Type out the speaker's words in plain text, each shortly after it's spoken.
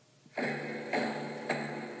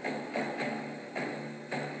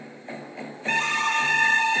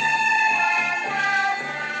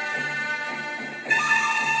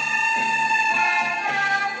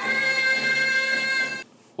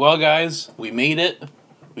Well, guys, we made it.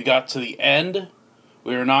 We got to the end.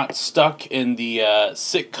 We are not stuck in the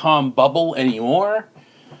sitcom bubble anymore.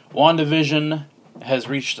 WandaVision has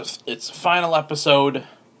reached its final episode,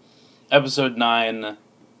 episode 9.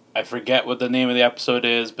 I forget what the name of the episode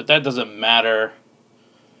is, but that doesn't matter.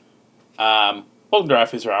 Welcome to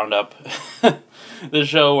Raffi's Roundup, the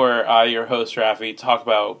show where I, your host Raffi, talk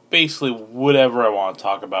about basically whatever I want to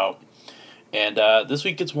talk about. And this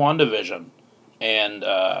week it's WandaVision. And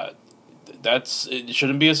it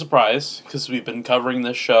shouldn't be a surprise, because we've been covering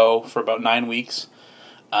this show for about 9 weeks.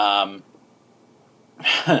 I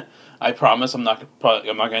promise I'm not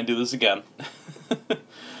going to do this again.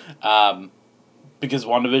 Because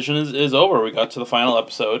WandaVision is over. We got to the final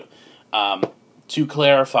episode. To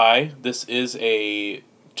clarify, this is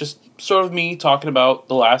just sort of me talking about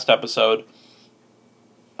the last episode.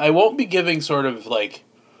 I won't be giving sort of like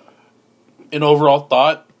an overall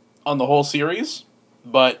thought on the whole series,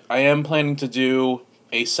 but I am planning to do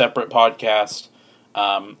a separate podcast,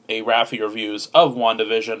 a Raffi reviews of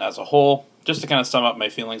WandaVision as a whole, just to kind of sum up my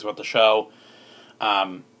feelings about the show.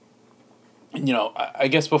 I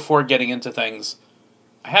guess before getting into things,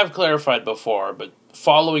 I have clarified before, but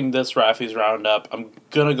following this Raffi's Roundup, I'm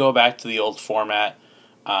going to go back to the old format.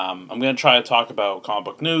 I'm going to try to talk about comic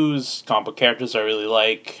book news, comic book characters I really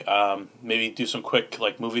like, maybe do some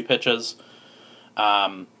quick movie pitches.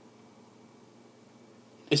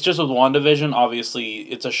 It's just with WandaVision, obviously,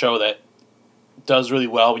 it's a show that does really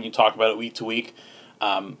well when you talk about it week to week.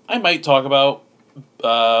 I might talk about,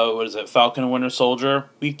 Falcon and Winter Soldier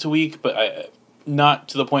week to week, but not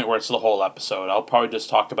to the point where it's the whole episode. I'll probably just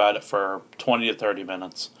talk about it for 20 to 30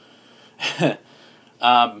 minutes. But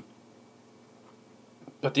the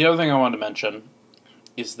other thing I wanted to mention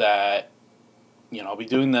is that, I'll be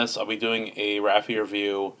doing this. I'll be doing a Raffi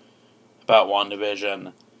review about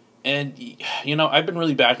WandaVision. And, I've been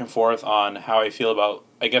really back and forth on how I feel about,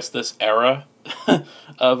 I guess, this era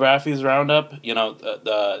of Raffi's Roundup.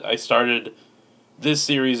 I started this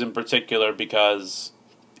series in particular because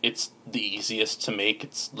it's the easiest to make.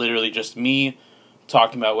 It's literally just me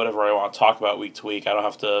talking about whatever I want to talk about week to week. I don't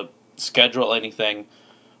have to schedule anything.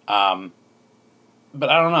 But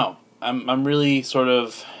I don't know. I'm really sort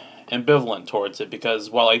of ambivalent towards it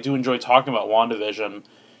because while I do enjoy talking about WandaVision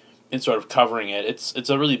and sort of covering it, it's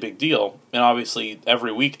a really big deal. And obviously,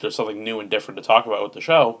 every week there's something new and different to talk about with the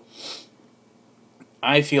show.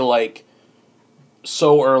 I feel like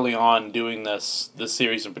so early on doing this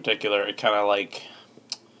series in particular, it kind of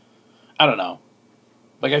I don't know.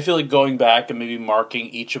 I feel like going back and maybe marking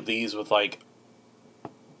each of these with an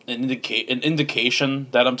indication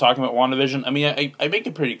that I'm talking about WandaVision. I mean, I make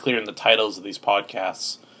it pretty clear in the titles of these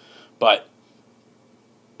podcasts, but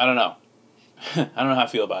I don't know. I don't know how I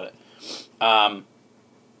feel about it.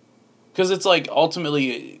 Because it's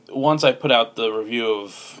ultimately, once I put out the review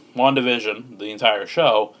of WandaVision, the entire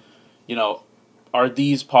show, are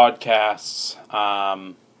these podcasts,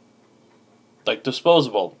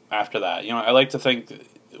 disposable after that? I like to think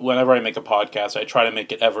whenever I make a podcast, I try to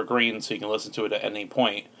make it evergreen so you can listen to it at any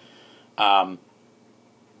point. Then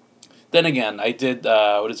again, I did,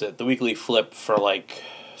 the Weekly Flip for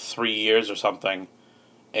 3 years or something.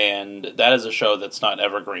 And that is a show that's not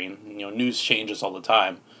evergreen. News changes all the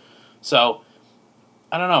time. So,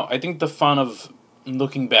 I don't know. I think the fun of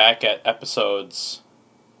looking back at episodes,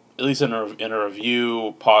 at least in a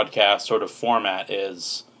review podcast sort of format,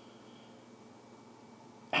 is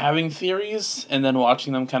having theories and then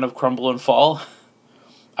watching them kind of crumble and fall.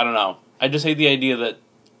 I don't know. I just hate the idea that,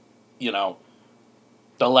 the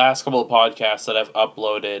last couple of podcasts that I've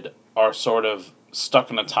uploaded are sort of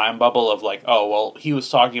stuck in a time bubble of he was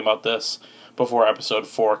talking about this before episode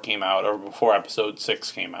 4 came out or before episode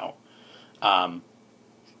 6 came out. I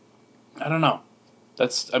don't know.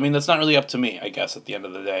 That's not really up to me, I guess, at the end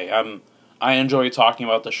of the day. I enjoy talking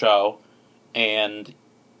about the show, and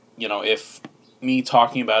if me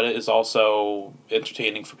talking about it is also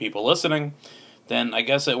entertaining for people listening, then I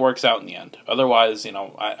guess it works out in the end. Otherwise,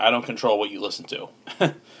 I don't control what you listen to.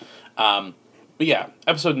 But yeah,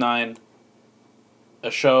 episode 9, a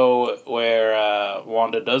show where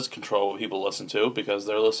Wanda does control what people listen to because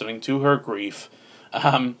they're listening to her grief.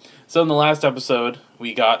 So in the last episode,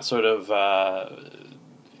 we got sort of,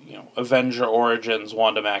 Avenger Origins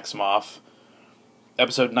Wanda Maximoff.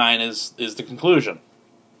 Episode 9 is the conclusion.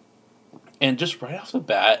 And just right off the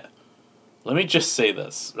bat, let me just say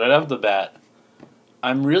this. Right off the bat,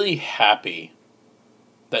 I'm really happy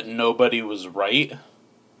that nobody was right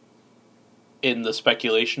in the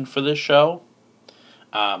speculation for this show.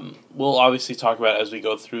 We'll obviously talk about it as we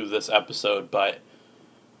go through this episode, but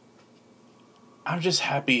I'm just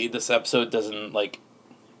happy this episode doesn't,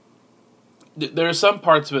 there are some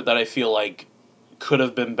parts of it that I feel like could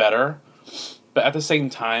have been better, but at the same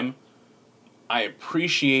time, I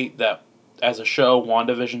appreciate that as a show,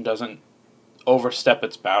 WandaVision doesn't overstep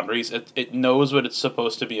its boundaries. It knows what it's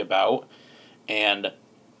supposed to be about, and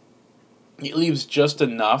it leaves just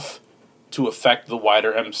enough to affect the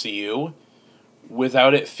wider MCU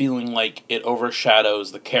without it feeling like it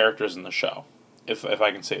overshadows the characters in the show, if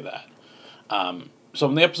I can say that. So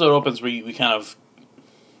when the episode opens, we kind of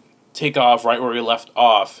take off right where we left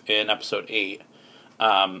off in episode 8.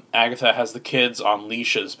 Agatha has the kids on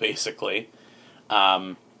leashes, basically.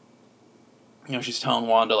 She's telling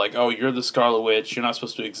Wanda, like, oh, you're the Scarlet Witch, you're not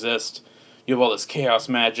supposed to exist, you have all this chaos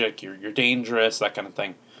magic, you're dangerous, that kind of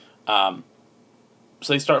thing.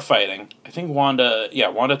 So they start fighting. I think Wanda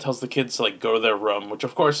tells the kids to, like, go to their room, which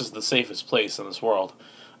of course is the safest place in this world.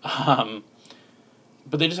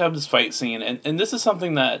 But they just have this fight scene, and this is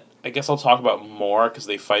something that I guess I'll talk about more because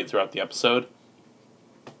they fight throughout the episode.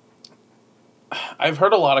 I've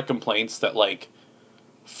heard a lot of complaints that, like,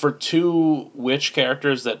 for two witch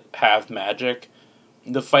characters that have magic,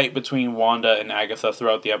 the fight between Wanda and Agatha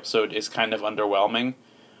throughout the episode is kind of underwhelming.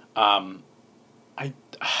 I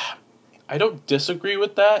don't disagree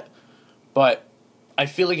with that, but I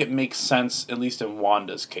feel like it makes sense, at least in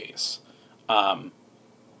Wanda's case.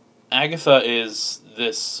 Agatha is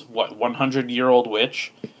this, 100-year-old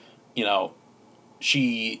witch.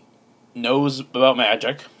 She knows about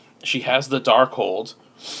magic. She has the Darkhold.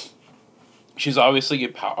 She's obviously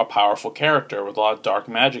a powerful character with a lot of dark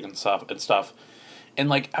magic and stuff. And,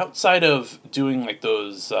 like, outside of doing, like,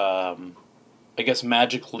 those, I guess,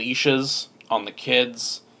 magic leashes on the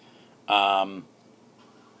kids, and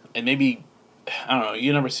maybe, I don't know,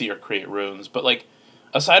 you never see her create runes, but, like,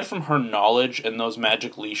 aside from her knowledge and those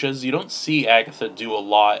magic leashes, you don't see Agatha do a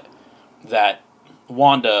lot that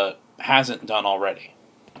Wanda hasn't done already.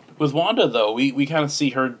 With Wanda, though, we kind of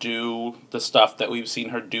see her do the stuff that we've seen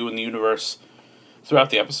her do in the universe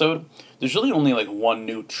throughout the episode. There's really only, like, one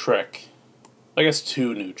new trick. I guess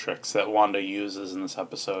two new tricks that Wanda uses in this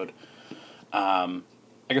episode. I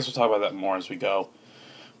guess we'll talk about that more as we go.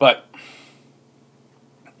 But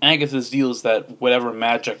Agatha's deal is that whatever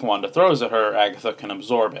magic Wanda throws at her, Agatha can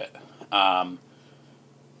absorb it. And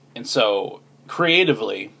so,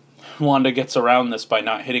 creatively, Wanda gets around this by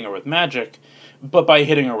not hitting her with magic, but by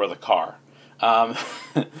hitting her with a car.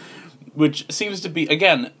 Which seems to be,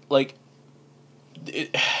 again, like,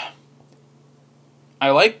 I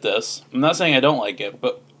like this. I'm not saying I don't like it,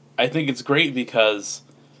 but I think it's great because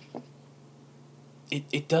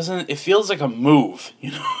it feels like a move,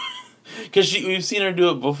 Because we've seen her do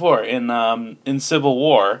it before in Civil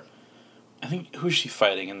War. I think, who's she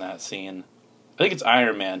fighting in that scene? I think it's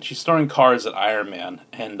Iron Man. She's throwing cars at Iron Man,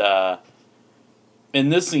 and in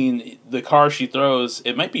this scene, the car she throws,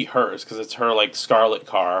 it might be hers, because it's her, like, Scarlet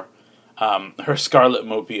car, her Scarlet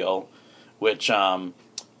Mobile, which, I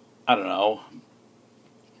don't know,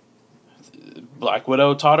 Black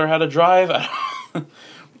Widow taught her how to drive?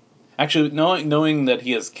 Actually, knowing that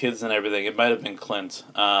he has kids and everything, it might have been Clint.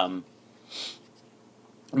 But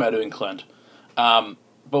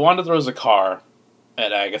Wanda throws a car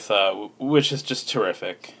at Agatha, which is just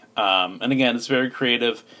terrific. And again, it's very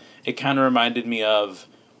creative. It kind of reminded me of,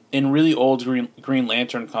 in really old Green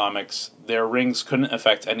Lantern comics, their rings couldn't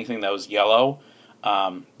affect anything that was yellow.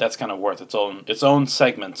 That's kind of worth its own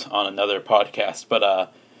segment on another podcast.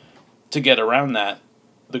 But to get around that,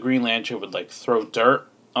 the Green Lantern would, like, throw dirt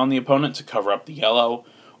on the opponent to cover up the yellow,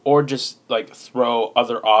 or just, like, throw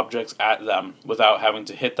other objects at them without having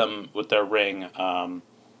to hit them with their ring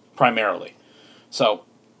primarily. So,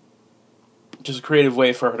 just a creative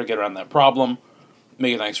way for her to get around that problem,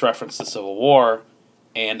 make a nice reference to Civil War,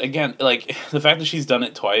 and again, like, the fact that she's done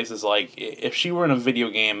it twice is, like, if she were in a video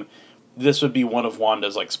game, this would be one of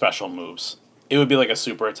Wanda's, like, special moves. It would be like a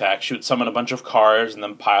super attack. She would summon a bunch of cars and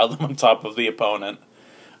then pile them on top of the opponent.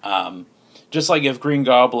 Just like if Green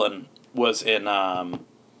Goblin was in a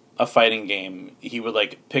fighting game, he would,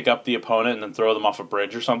 like, pick up the opponent and then throw them off a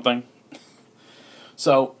bridge or something.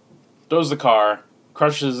 So, throws the car,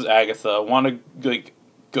 crushes Agatha. Wanda, like,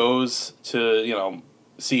 goes to,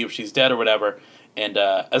 see if she's dead or whatever. And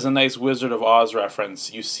as a nice Wizard of Oz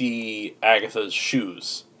reference, you see Agatha's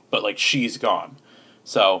shoes, but, like, she's gone.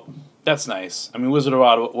 So that's nice. I mean, Wizard of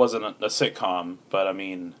Oz wasn't a sitcom, but I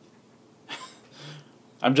mean,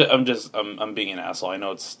 I'm being an asshole. I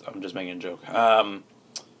know I'm just making a joke.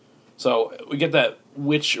 So we get that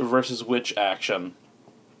witch versus witch action,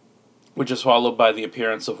 which is followed by the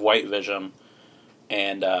appearance of White Vision,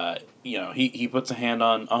 and he puts a hand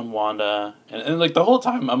on Wanda, and like the whole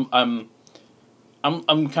time I'm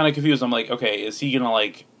kind of confused. I'm like, okay, is he gonna,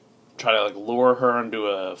 like, try to like lure her into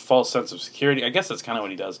a false sense of security. I guess that's kind of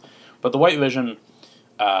what he does. But the White Vision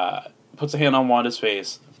puts a hand on Wanda's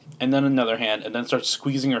face, and then another hand, and then starts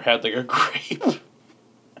squeezing her head like a grape.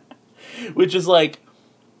 Which is like,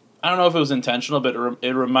 I don't know if it was intentional, but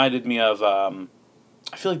it reminded me of,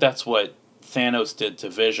 I feel like that's what Thanos did to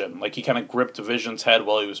Vision. Like, he kind of gripped Vision's head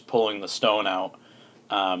while he was pulling the stone out.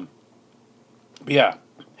 But yeah,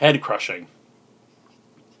 head crushing.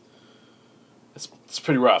 It's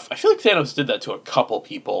pretty rough. I feel like Thanos did that to a couple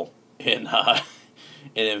people in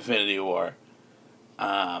Infinity War.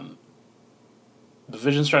 The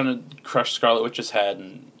Vision's trying to crush Scarlet Witch's head,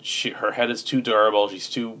 and her head is too durable. She's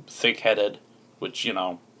too thick-headed, which, you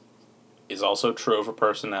know, is also true of her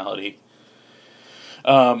personality.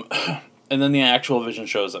 And then the actual Vision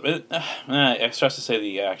shows up. I stress to say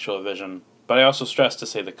the actual Vision, but I also stress to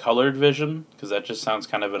say the colored Vision, because that just sounds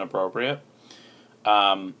kind of inappropriate.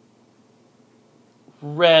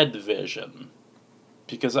 Red Vision,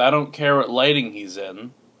 because I don't care what lighting he's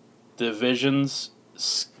in. The Vision's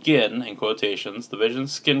skin, in quotations, the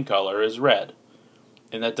Vision's skin color is red.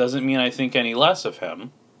 And that doesn't mean I think any less of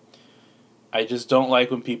him. I just don't like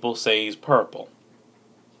when people say he's purple.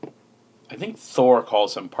 I think Thor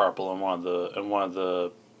calls him purple in one of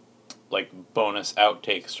the like bonus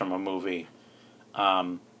outtakes from a movie.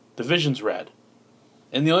 The Vision's red.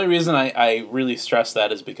 And the only reason I really stress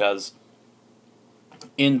that is because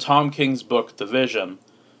in Tom King's book, The Vision's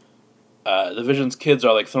kids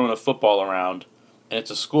are like throwing a football around, and it's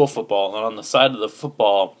a school football, and on the side of the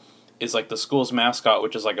football is like the school's mascot,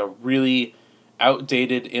 which is like a really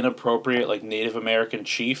outdated, inappropriate, like Native American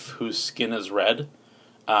chief whose skin is red.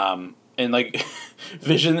 And like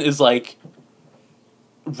Vision is like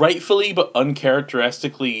rightfully but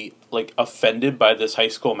uncharacteristically like offended by this high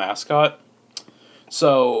school mascot.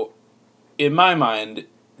 So in my mind,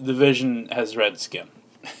 the Vision has red skin.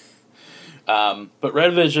 But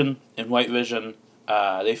Red Vision and White Vision,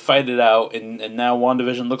 they fight it out, and now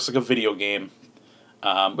WandaVision looks like a video game,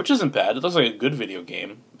 which isn't bad. It looks like a good video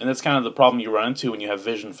game, and that's kind of the problem you run into when you have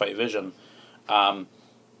Vision fight Vision.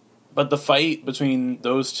 But the fight between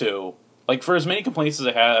those two, like for as many complaints as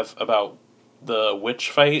I have about the Witch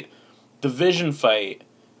fight, the Vision fight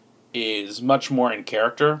is much more in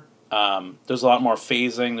character. There's a lot more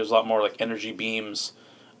phasing, there's a lot more like energy beams,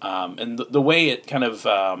 and the way it kind of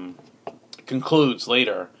concludes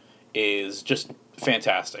later is just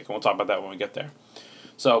fantastic, and we'll talk about that when we get there.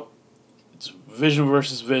 So, it's Vision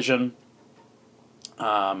versus Vision.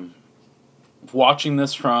 Watching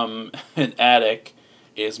this from an attic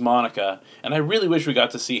is Monica, and I really wish we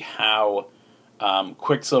got to see how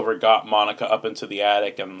Quicksilver got Monica up into the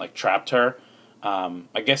attic and like trapped her.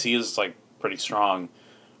 I guess he is like pretty strong,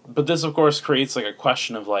 but this of course creates like a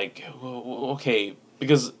question of like, okay,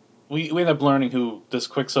 because we end up learning who this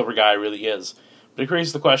Quicksilver guy really is. But it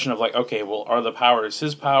creates the question of like, okay, well, are the powers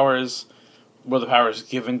his powers? Were the powers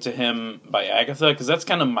given to him by Agatha? Because that's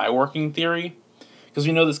kind of my working theory. Because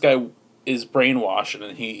we know this guy is brainwashed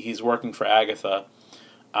and he's working for Agatha.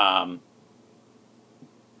 But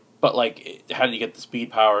like, how did he get the speed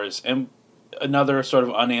powers? And another sort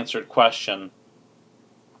of unanswered question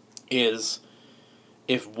is,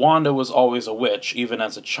 if Wanda was always a witch, even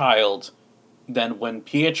as a child, then when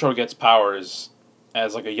Pietro gets powers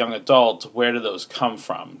as like a young adult, where do those come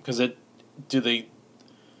from? Because do they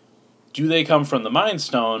come from the Mind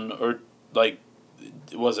Stone, or like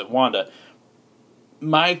was it Wanda?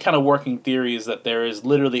 My kind of working theory is that there is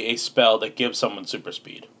literally a spell that gives someone super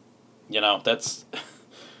speed. You know, that's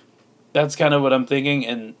kind of what I'm thinking.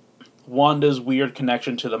 And Wanda's weird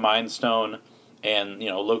connection to the Mind Stone, and you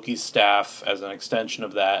know Loki's staff as an extension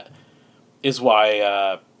of that, is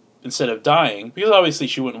why. Instead of dying, because obviously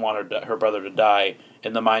she wouldn't want her brother to die,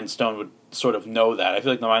 and the Mind Stone would sort of know that. I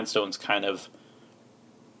feel like the Mind Stone's kind of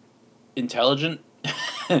intelligent,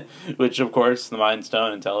 which of course the Mind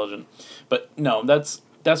Stone intelligent, but no, that's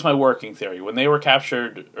my working theory. When they were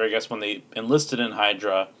captured, or I guess when they enlisted in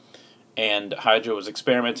Hydra, and Hydra was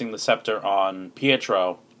experimenting the scepter on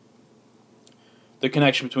Pietro, the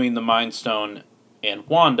connection between the Mind Stone and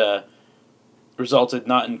Wanda resulted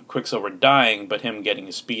not in Quicksilver dying, but him getting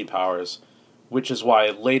his speed powers, which is why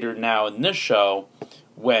later now in this show,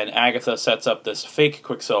 when Agatha sets up this fake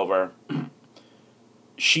Quicksilver,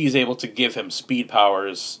 she's able to give him speed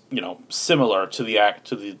powers, you know, similar to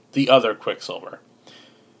the other Quicksilver.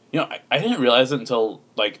 You know, I didn't realize it until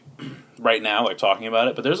like right now, like talking about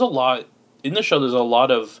it, but there's a lot in the show. There's a lot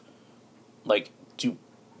of like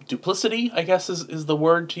duplicity, I guess is the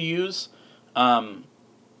word to use.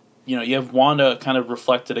 You know, you have Wanda kind of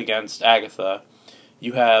reflected against Agatha.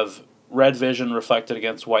 You have Red Vision reflected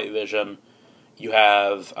against White Vision. You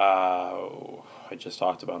have I just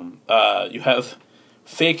talked about him. You have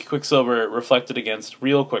fake Quicksilver reflected against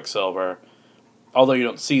real Quicksilver, although you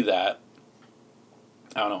don't see that.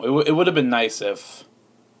 I don't know. It would have been nice if...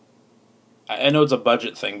 I know it's a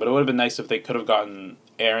budget thing, but it would have been nice if they could have gotten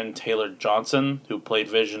Aaron Taylor Johnson, who played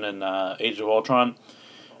Vision in Age of Ultron,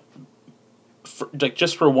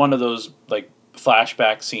 just for one of those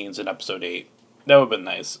flashback scenes in Episode 8. That would have been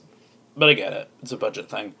nice. But I get it. It's a budget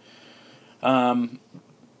thing.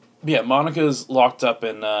 Yeah, Monica's locked up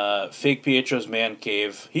in fake Pietro's man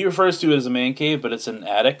cave. He refers to it as a man cave, but it's an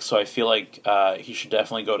attic, so I feel like he should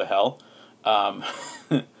definitely go to hell.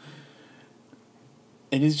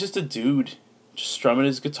 And he's just a dude, just strumming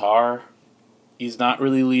his guitar. He's not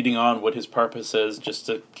really leading on what his purpose is, just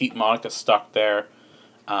to keep Monica stuck there.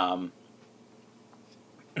 But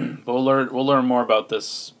we'll learn more about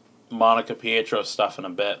this Monica Pietro stuff in a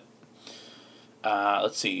bit.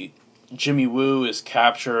 Let's see. Jimmy Woo is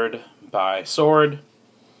captured by Sword.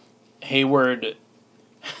 Hayward,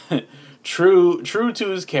 true to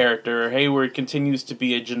his character, Hayward continues to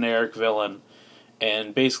be a generic villain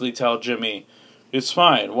and basically tell Jimmy, "It's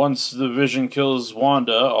fine. Once the Vision kills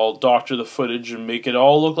Wanda, I'll doctor the footage and make it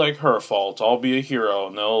all look like her fault. I'll be a hero,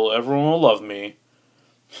 and everyone will love me.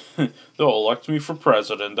 They'll elect me for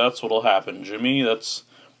president. That's what'll happen, Jimmy. That's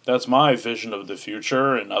my vision of the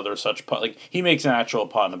future," and other such he makes an actual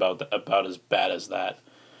pun about as bad as that.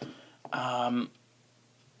 But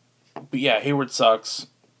yeah, Hayward sucks.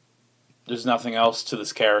 There's nothing else to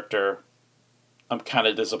this character. I'm kind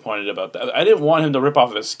of disappointed about that. I didn't want him to rip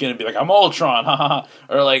off his skin and be like, "I'm Ultron," haha,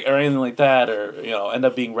 or anything like that, or end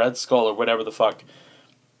up being Red Skull or whatever the fuck.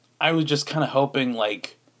 I was just kind of hoping I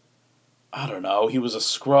don't know, he was a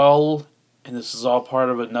Skrull, and this is all part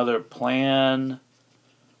of another plan.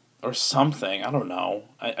 Or something. I don't know.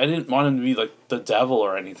 I didn't want him to be the devil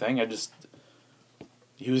or anything.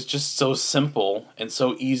 He was just so simple and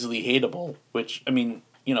so easily hateable, which,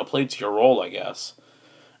 played to your role, I guess.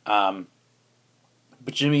 But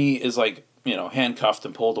Jimmy is handcuffed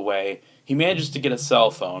and pulled away. He manages to get a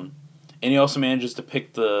cell phone, and he also manages to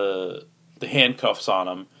pick the handcuffs on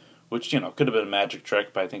him, which, could have been a magic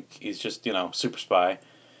trick, but I think he's just, super spy.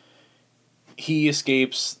 He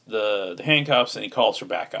escapes the handcuffs and he calls for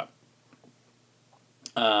backup.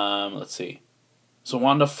 Let's see. So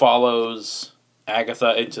Wanda follows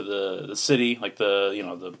Agatha into the city, what's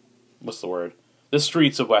the word? The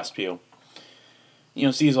streets of Westview.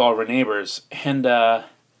 Sees all of her neighbors, and Agatha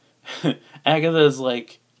is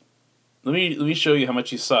like, let me show you how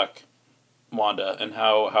much you suck, Wanda, and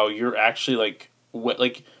how you're actually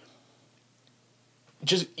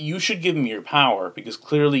just, you should give me your power, because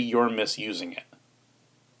clearly you're misusing it.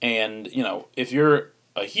 And, if you're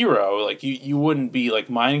a hero, you wouldn't be,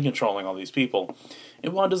 mind controlling all these people.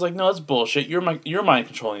 And Wanda's like, "No, that's bullshit. You're mind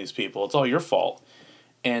controlling these people. It's all your fault."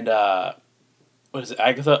 And, what is it?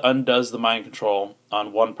 Agatha undoes the mind control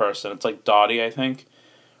on one person. It's Dottie, I think.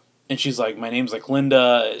 And she's like, "My name's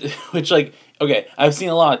Linda," which, okay, I've seen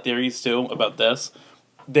a lot of theories, too, about this.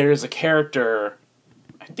 There's a character,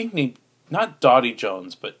 I think named, not Dottie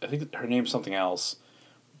Jones, but I think her name's something else.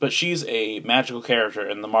 But she's a magical character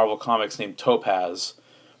in the Marvel Comics named Topaz,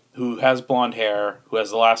 who has blonde hair, who has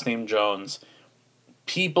the last name Jones.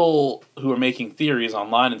 People who are making theories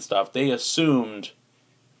online and stuff, they assumed,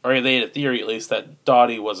 or they had a theory at least, that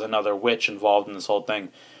Dottie was another witch involved in this whole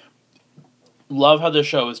thing. Love how this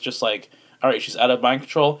show is just alright, she's out of mind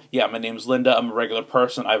control. Yeah, my name's Linda. I'm a regular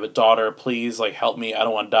person. I have a daughter. Please, help me. I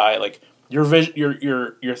don't want to die. Your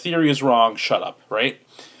theory is wrong. Shut up, right?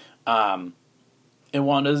 And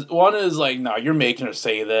Wanda is like, "No, you're making her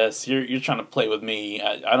say this. You're trying to play with me.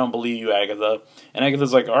 I don't believe you, Agatha." And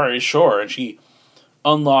Agatha's like, "All right, sure." And she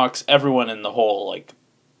unlocks everyone in the whole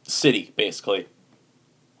city, basically.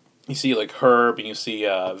 You see Herb, and you see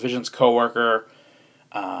Vision's coworker.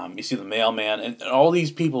 You see the mailman, and all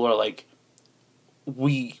these people are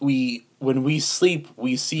we when we sleep,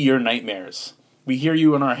 we see your nightmares. We hear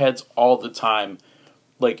you in our heads all the time.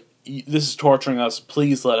 This is torturing us.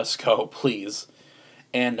 Please let us go, please.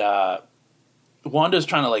 And Wanda's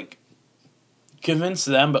trying to convince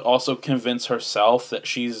them, but also convince herself that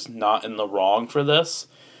she's not in the wrong for this.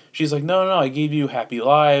 She's like, no, I gave you happy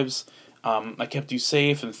lives. I kept you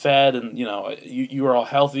safe and fed, and you were all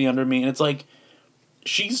healthy under me. And it's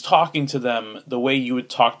she's talking to them the way you would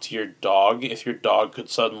talk to your dog if your dog could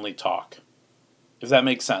suddenly talk. If that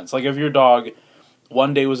makes sense. If your dog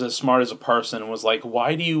one day was as smart as a person and was like,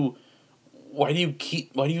 why do you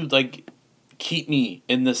keep me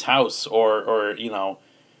in this house, or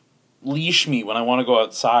leash me when I want to go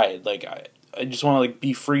outside. I just want to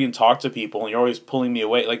be free and talk to people, and you're always pulling me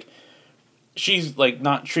away. she's like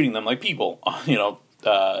not treating them like people,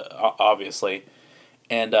 obviously,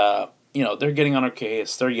 and they're getting on her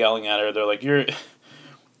case. They're yelling at her. They're like, "You're."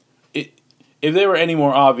 It, if they were any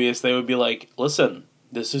more obvious, they would be like, "Listen,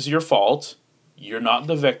 this is your fault. You're not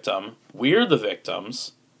the victim. We're the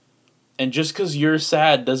victims." And just because you're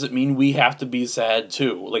sad doesn't mean we have to be sad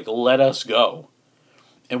too. Like, let us go.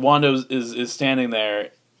 And Wanda is standing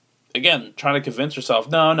there, again, trying to convince herself,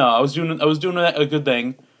 no, I was doing a good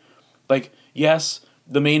thing. Like, yes,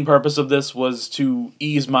 the main purpose of this was to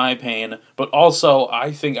ease my pain, but also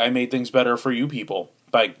I think I made things better for you people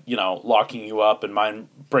by, locking you up and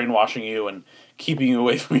brainwashing you and keeping you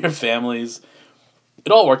away from your families.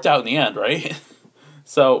 It all worked out in the end, right?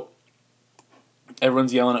 So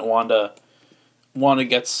everyone's yelling at Wanda. Wanda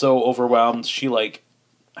gets so overwhelmed,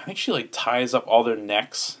 I think she ties up all their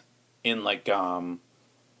necks in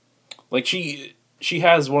she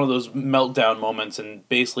has one of those meltdown moments and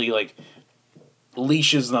basically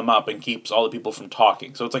leashes them up and keeps all the people from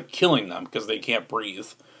talking. So it's like killing them because they can't breathe.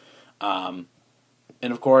 And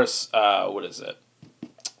of course, what is it?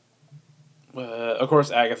 Of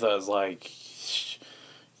course, Agatha is like,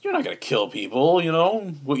 you're not going to kill people,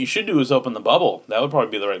 What you should do is open the bubble. That would probably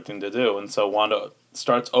be the right thing to do. And so Wanda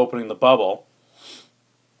starts opening the bubble,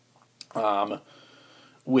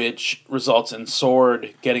 which results in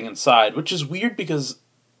Sword getting inside, which is weird because,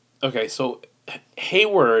 okay, so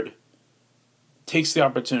Hayward takes the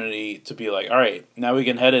opportunity to be like, all right, now we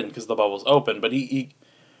can head in because the bubble's open. But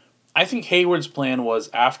I think Hayward's plan was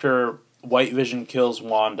after White Vision kills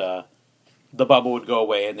Wanda, the bubble would go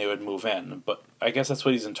away and they would move in. But I guess that's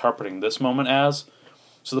what he's interpreting this moment as.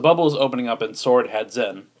 So the bubble is opening up and Sword heads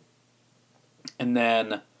in. And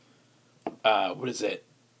then, what is it?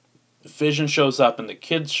 Vision shows up and the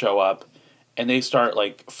kids show up and they start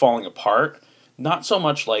falling apart. Not so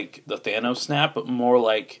much like the Thanos snap, but more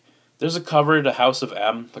like there's a cover to House of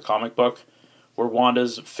M, the comic book, where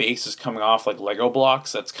Wanda's face is coming off like Lego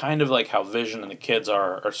blocks. That's kind of like how Vision and the kids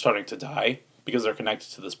are starting to die because they're connected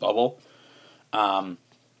to this bubble. And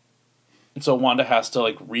so Wanda has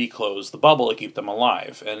to reclose the bubble to keep them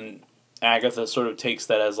alive. And Agatha sort of takes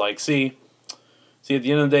that as see, at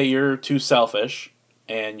the end of the day, you're too selfish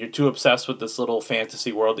and you're too obsessed with this little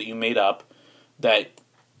fantasy world that you made up that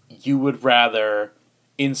you would rather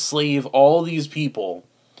enslave all these people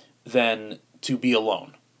than to be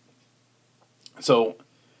alone. So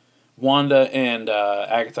Wanda and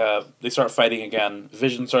Agatha, they start fighting again.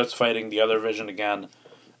 Vision starts fighting the other Vision again.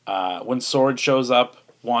 When Sword shows up,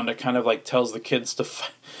 Wanda kind of tells the kids to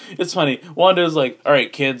fight. It's funny. Wanda is like, all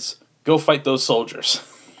right, kids, go fight those soldiers.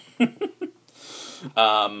 Which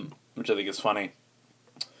I think is funny.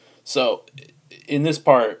 So, in this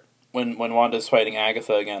part, when Wanda's fighting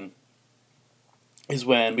Agatha again, is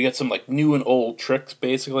when we get some new and old tricks,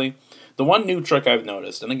 basically. The one new trick I've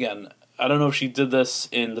noticed, and again, I don't know if she did this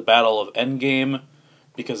in the Battle of Endgame,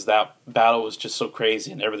 because that battle was just so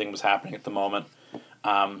crazy and everything was happening at the moment.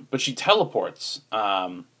 But she teleports.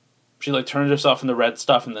 She turns herself into red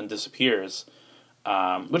stuff and then disappears,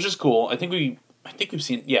 which is cool. I think we've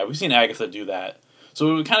seen Agatha do that. So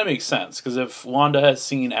it would kind of make sense, because if Wanda has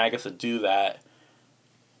seen Agatha do that,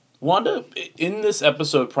 Wanda, in this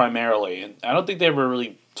episode primarily, and I don't think they ever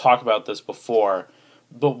really talk about this before,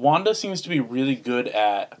 but Wanda seems to be really good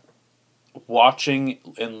at watching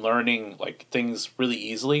and learning things really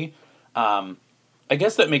easily. I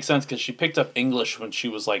guess that makes sense because she picked up English when she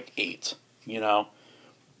was 8,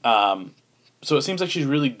 So it seems like she's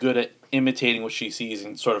really good at imitating what she sees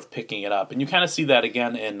and sort of picking it up. And you kind of see that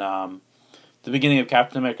again in the beginning of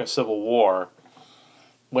Captain America Civil War,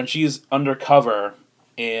 when she's undercover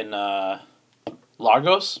in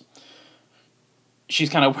Lagos. She's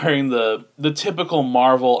kind of wearing the typical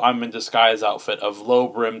Marvel I'm in disguise outfit of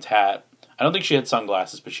low-brimmed hat. I don't think she had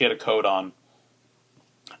sunglasses, but she had a coat on.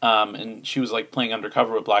 And she was playing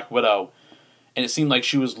undercover with Black Widow, and it seemed like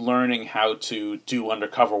she was learning how to do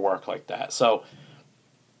undercover work like that. So,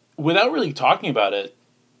 without really talking about it,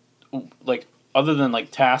 other than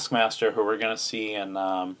Taskmaster, who we're gonna see in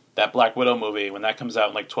that Black Widow movie when that comes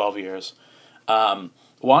out in 12 years,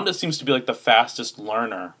 Wanda seems to be the fastest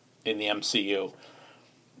learner in the MCU.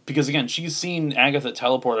 Because again, she's seen Agatha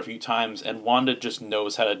teleport a few times, and Wanda just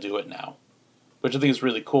knows how to do it now, which I think is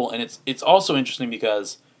really cool. And it's also interesting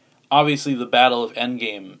because obviously the Battle of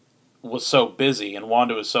Endgame was so busy, and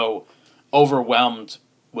Wanda was so overwhelmed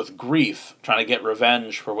with grief, trying to get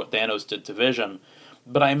revenge for what Thanos did to Vision.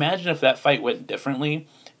 But I imagine if that fight went differently,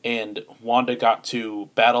 and Wanda got to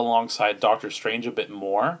battle alongside Doctor Strange a bit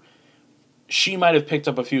more, she might have picked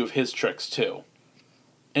up a few of his tricks too.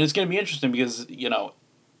 And it's going to be interesting because,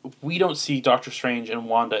 we don't see Doctor Strange and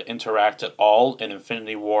Wanda interact at all in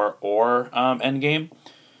Infinity War or Endgame.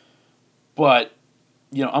 But,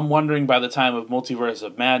 I'm wondering by the time of Multiverse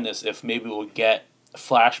of Madness if maybe we'll get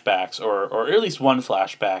flashbacks, or at least one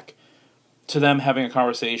flashback, to them having a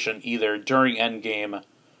conversation either during Endgame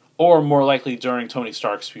or more likely during Tony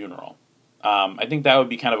Stark's funeral. I think that would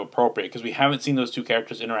be kind of appropriate because we haven't seen those two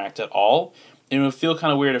characters interact at all, and it would feel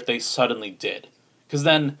kind of weird if they suddenly did. Because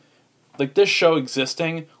then, this show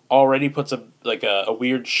existing already puts a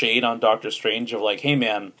weird shade on Doctor Strange of hey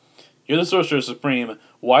man, you're the Sorcerer Supreme,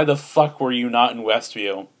 why the fuck were you not in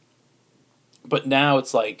Westview? But now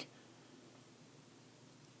it's what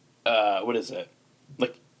is it?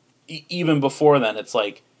 Even before then, it's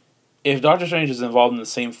if Doctor Strange is involved in the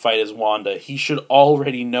same fight as Wanda, he should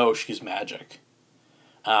already know she's magic.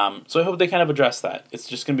 So I hope they kind of address that. It's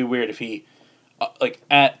just gonna be weird if he,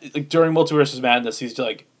 during Multiverse of Madness, he's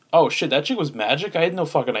like, oh shit, that chick was magic? I had no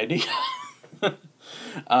fucking idea.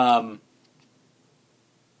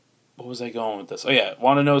 What was I going with this? Oh yeah,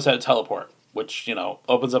 Wanda knows how to teleport, which,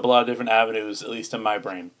 opens up a lot of different avenues, at least in my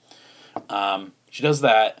brain. She does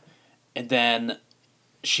that, and then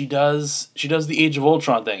she does the Age of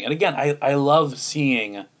Ultron thing. And again, I love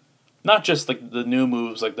seeing not just the new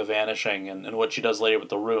moves like the vanishing and what she does later with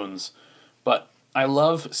the runes, but I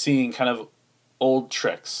love seeing kind of old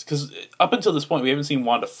tricks. Because up until this point, we haven't seen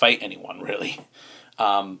Wanda fight anyone, really.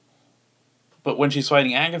 But when she's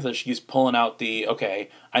fighting Agatha, she's pulling out I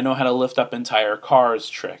know how to lift up entire cars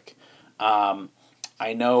trick.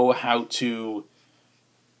 I know how to,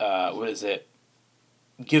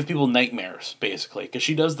 give people nightmares, basically. Because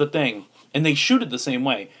she does the thing, and they shoot it the same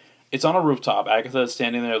way. It's on a rooftop. Agatha is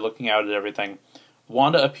standing there looking out at everything.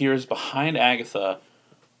 Wanda appears behind Agatha,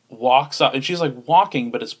 walks up, and she's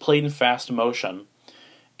walking, but it's played in fast motion,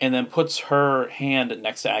 and then puts her hand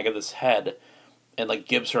next to Agatha's head, and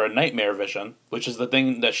gives her a nightmare vision, which is the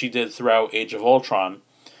thing that she did throughout Age of Ultron.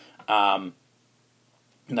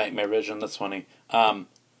 Nightmare vision, that's funny.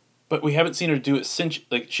 But we haven't seen her do it since,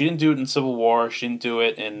 she didn't do it in Civil War, she didn't do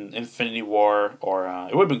it in Infinity War, or,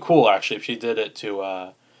 it would have been cool, actually, if she did it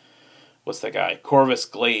to, what's that guy? Corvus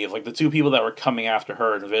Glaive, the two people that were coming after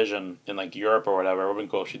her in Vision in, Europe or whatever. It would have been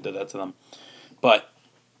cool if she did that to them. But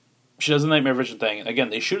she does the Nightmare Vision thing.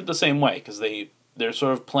 Again, they shoot it the same way, because they're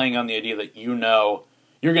sort of playing on the idea that you're going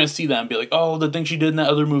to see them and be like, oh, the thing she did in that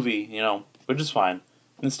other movie, which is fine.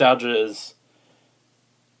 Nostalgia is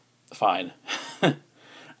fine.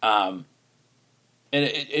 And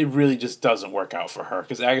it really just doesn't work out for her,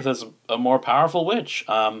 because Agatha's a more powerful witch.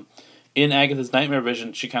 In Agatha's Nightmare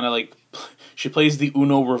Vision, she kind of she plays the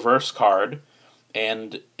Uno reverse card,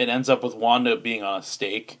 and it ends up with Wanda being on a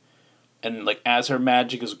stake. And as her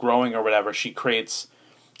magic is growing or whatever, she creates,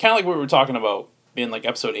 kind of like what we were talking about in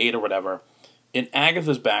episode 8 or whatever. In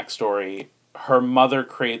Agatha's backstory, her mother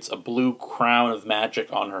creates a blue crown of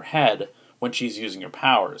magic on her head when she's using her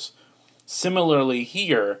powers. Similarly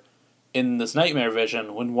here, in this Nightmare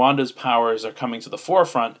Vision, when Wanda's powers are coming to the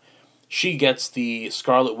forefront, she gets the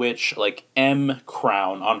Scarlet Witch, M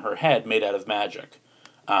crown on her head made out of magic.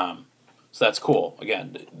 So that's cool.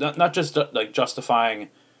 Again, not just, justifying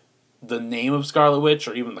the name of Scarlet Witch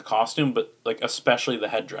or even the costume, but, especially the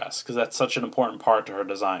headdress, because that's such an important part to her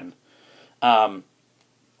design.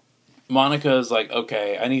 Monica is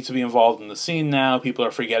okay, I need to be involved in the scene now. People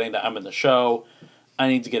are forgetting that I'm in the show. I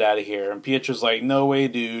need to get out of here. And Pietro's no way,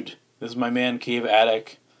 dude. This is my man cave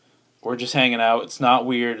attic. We're just hanging out. It's not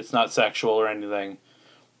weird. It's not sexual or anything.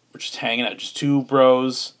 We're just hanging out. Just two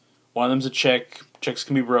bros. One of them's a chick. Chicks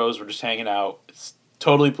can be bros. We're just hanging out. It's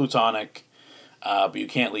totally platonic. But you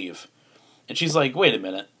can't leave. And she's wait a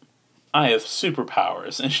minute. I have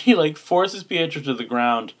superpowers. And she forces Pietro to the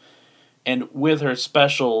ground. And with her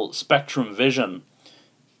special spectrum vision,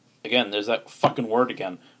 again, there's that fucking word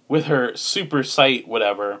again. With her super sight,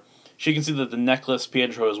 whatever, she can see that the necklace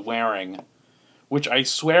Pietro is wearing, which I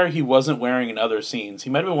swear he wasn't wearing in other scenes. He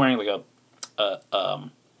might have been wearing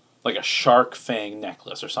a shark fang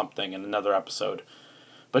necklace or something in another episode.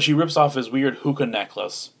 But she rips off his weird hookah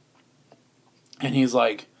necklace. And he's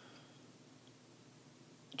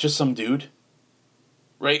just some dude.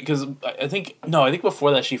 Right? Because I think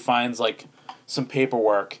before that she finds some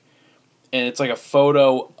paperwork. And it's a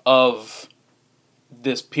photo of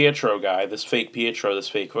this Pietro guy, this fake Pietro, this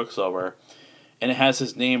fake Quicksilver. And it has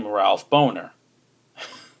his name, Ralph Boner.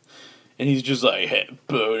 And he's just hey,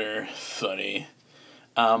 Boner, funny.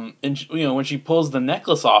 And when she pulls the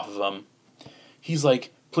necklace off of him, he's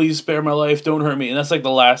please spare my life, don't hurt me. And that's the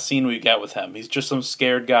last scene we get with him. He's just some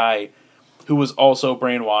scared guy who was also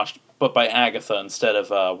brainwashed, but by Agatha instead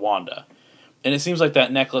of Wanda. And it seems like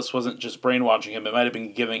that necklace wasn't just brainwashing him; it might have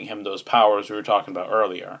been giving him those powers we were talking about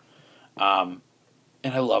earlier. And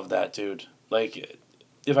I love that, dude. Like,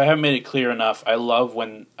 if I haven't made it clear enough, I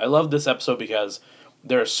love this episode because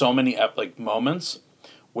there are so many moments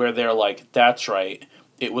where they're like, "That's right,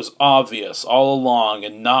 it was obvious all along,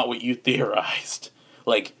 and not what you theorized."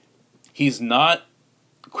 Like, he's not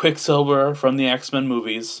Quicksilver from the X-Men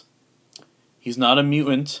movies. He's not a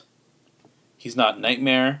mutant. He's not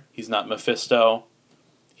Nightmare. He's not Mephisto.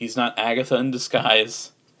 He's not Agatha in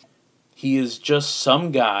disguise. He is just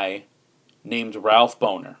some guy named Ralph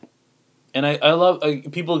Boner. And I love,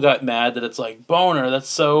 people got mad that it's like, Boner, that's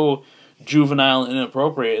so juvenile and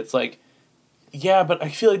inappropriate. It's like, yeah, but I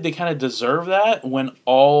feel like they kind of deserve that when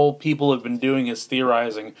all people have been doing is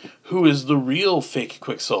theorizing who is the real fake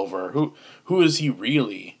Quicksilver, who is he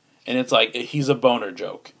really? And it's like, he's a boner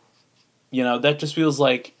joke. You know, that just feels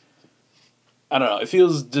like, I don't know, it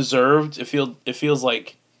feels deserved. It feels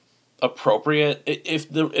like appropriate. If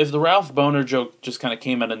the Ralph Boner joke just kind of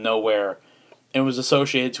came out of nowhere and was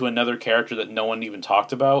associated to another character that no one even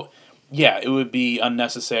talked about, yeah, it would be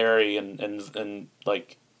unnecessary and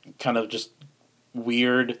like kind of just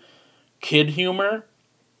weird kid humor.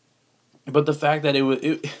 But the fact that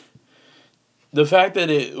the fact that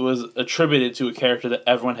it was attributed to a character that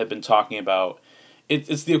everyone had been talking about,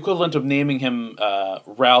 it's the equivalent of naming him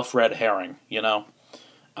Ralph Red Herring, you know?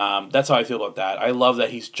 That's how I feel about that. I love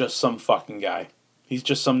that he's just some fucking guy. He's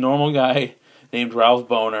just some normal guy named Ralph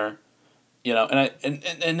Boner, you know?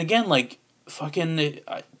 And again, like, fucking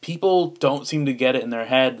people don't seem to get it in their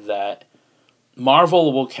head that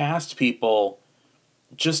Marvel will cast people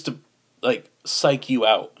just to, like, psych you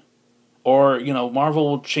out. Or, you know, Marvel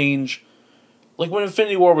will change. Like, when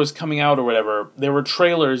Infinity War was coming out or whatever, there were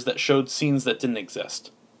trailers that showed scenes that didn't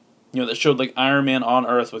exist. You know, that showed, like, Iron Man on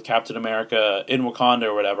Earth with Captain America in Wakanda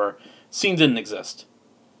or whatever. Scene didn't exist.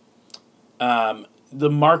 The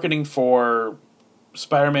marketing for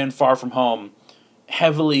Spider-Man Far From Home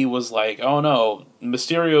heavily was like, oh no,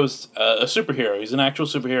 Mysterio's a superhero. He's an actual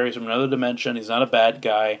superhero. He's from another dimension. He's not a bad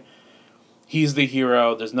guy. He's the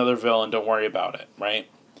hero. There's another villain. Don't worry about it, right?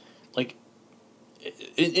 Like,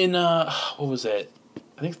 in what was it?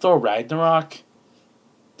 I think Thor Ragnarok.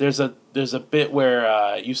 There's a bit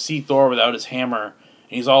where you see Thor without his hammer, and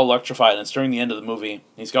he's all electrified, and it's during the end of the movie.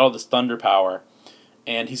 He's got all this thunder power,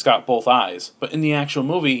 and he's got both eyes. But in the actual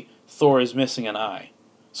movie, Thor is missing an eye.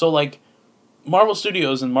 So, like, Marvel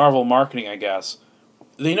Studios and Marvel marketing, I guess,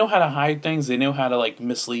 they know how to hide things. They know how to, like,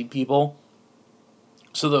 mislead people.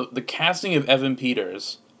 So the casting of Evan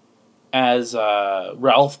Peters as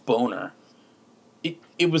Ralph Boner,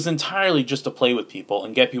 it was entirely just to play with people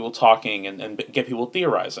and get people talking and get people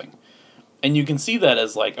theorizing. And you can see that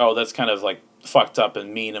as like, oh, that's kind of like fucked up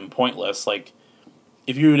and mean and pointless. Like,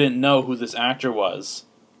 if you didn't know who this actor was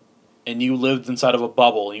and you lived inside of a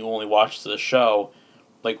bubble and you only watched the show,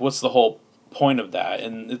 like, what's the whole point of that?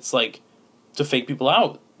 And it's like to fake people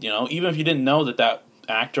out, you know? Even if you didn't know that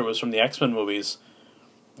actor was from the X-Men movies,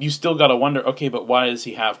 you still gotta wonder, okay, but why does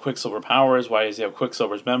he have Quicksilver powers? Why does he have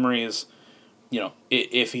Quicksilver's memories? You know,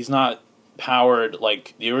 if he's not powered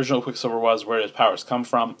like the original Quicksilver was, where his powers come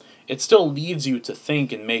from, it still leads you to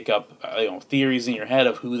think and make up theories in your head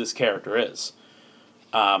of who this character is.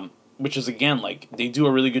 Which is, again, like, they do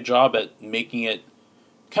a really good job at making it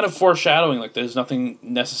kind of foreshadowing, like, there's nothing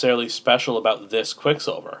necessarily special about this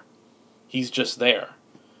Quicksilver. He's just there.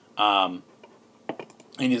 And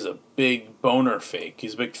he's a big boner fake.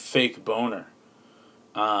 He's a big fake boner.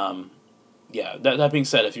 Yeah, that being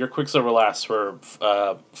said, if your Quicksilver lasts for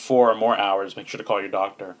 4 or more hours, make sure to call your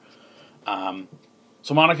doctor.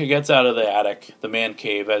 So Monica gets out of the attic, the man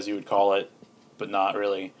cave, as you would call it, but not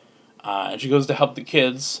really. And she goes to help the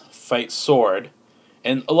kids fight Sword.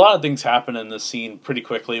 And a lot of things happen in this scene pretty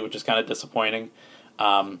quickly, which is kind of disappointing.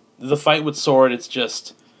 The fight with Sword, it's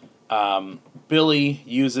just Billy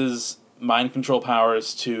uses mind control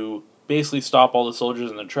powers to basically stop all the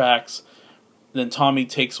soldiers in their tracks. Then Tommy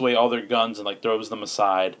takes away all their guns and, like, throws them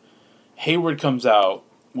aside. Hayward comes out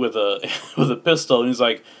with a with a pistol and he's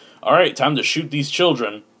like, all right, time to shoot these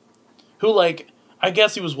children. Who, like, I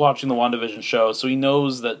guess he was watching the WandaVision show, so he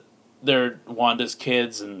knows that they're Wanda's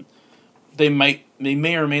kids and they may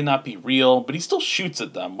or may not be real, but he still shoots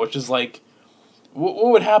at them, which is like,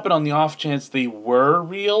 what would happen on the off chance they were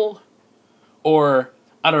real? Or,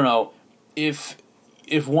 I don't know, if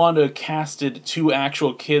Wanda casted 2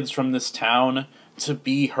 actual kids from this town to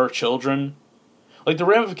be her children, like, the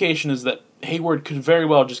ramification is that Hayward could very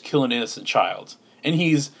well just kill an innocent child. And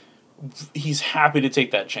he's happy to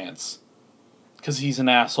take that chance. Because he's an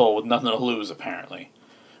asshole with nothing to lose, apparently.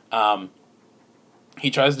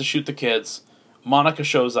 He tries to shoot the kids. Monica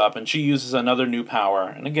shows up, and she uses another new power.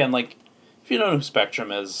 And again, like, if you don't know who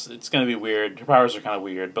Spectrum is, it's going to be weird. Her powers are kind of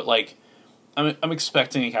weird, but, like, I'm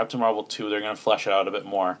expecting in Captain Marvel 2 they're going to flesh it out a bit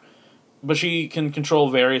more. But she can control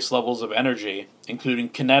various levels of energy, including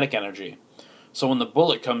kinetic energy. So when the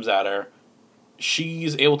bullet comes at her,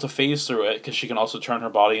 she's able to phase through it, because she can also turn her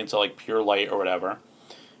body into, like, pure light or whatever.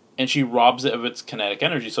 And she robs it of its kinetic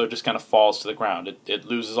energy, so it just kind of falls to the ground. It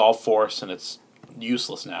loses all force, and it's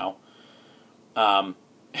useless now. And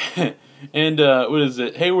what is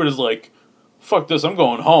it? Hayward is like, fuck this, I'm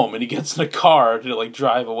going home. And he gets in a car to, like,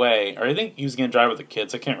 drive away. Or I think he was going to drive with the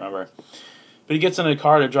kids, I can't remember. But he gets in a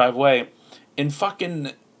car to drive away. And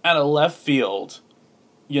fucking out of left field,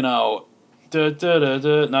 you know,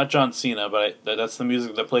 not John Cena, but that's the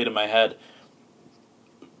music that played in my head.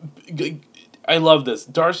 I love this.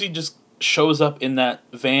 Darcy just shows up in that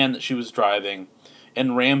van that she was driving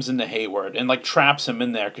and rams into Hayward and, like, traps him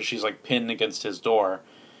in there because she's, like, pinned against his door.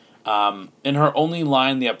 And her only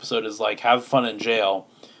line in the episode is, like, have fun in jail.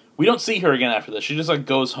 We don't see her again after this. She just, like,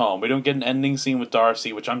 goes home. We don't get an ending scene with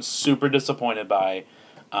Darcy, which I'm super disappointed by.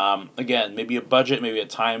 Again, maybe a budget, maybe a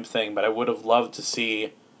time thing, but I would have loved to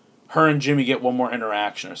see her and Jimmy get one more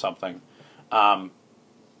interaction or something. But,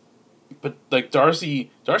 like,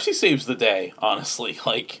 Darcy saves the day, honestly.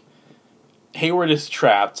 Like, Hayward is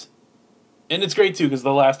trapped. And it's great, too, because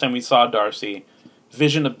the last time we saw Darcy,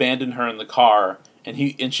 Vision abandoned her in the car,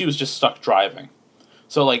 and she was just stuck driving.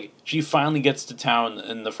 So, like, she finally gets to town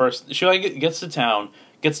in the first... She, like, gets to town,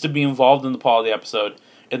 gets to be involved in the plot of the episode,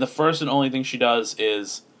 and the first and only thing she does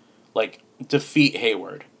is, like, defeat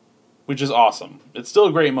Hayward, which is awesome. It's still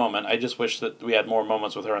a great moment. I just wish that we had more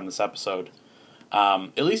moments with her in this episode.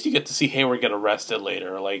 At least you get to see Hayward get arrested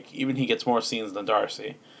later. Like, even he gets more scenes than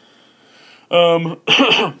Darcy.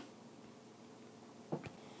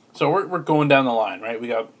 So we're going down the line, right? We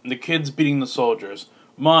got the kids beating the soldiers,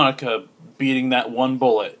 Monica beating that one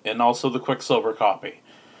bullet, and also the Quicksilver copy.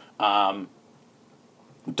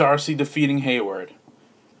 Darcy defeating Hayward.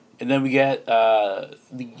 And then we get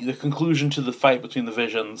the conclusion to the fight between the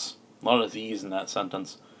Visions. A lot of these in that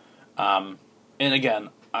sentence. And again,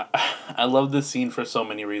 I love this scene for so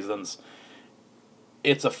many reasons.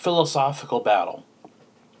 It's a philosophical battle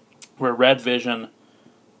where Red Vision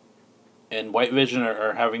and White Vision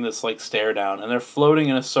are having this, like, stare down, and they're floating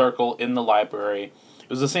in a circle in the library. It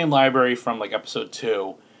was the same library from, like, episode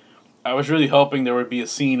 2. I was really hoping there would be a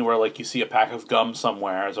scene where, like, you see a pack of gum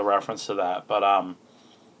somewhere as a reference to that, but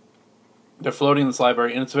they're floating in this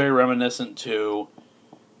library, and it's very reminiscent to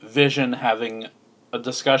Vision having a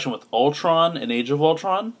discussion with Ultron in Age of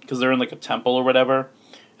Ultron, because they're in, like, a temple or whatever,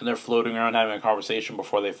 and they're floating around having a conversation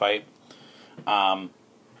before they fight.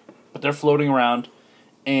 But they're floating around,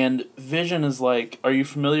 and Vision is like, are you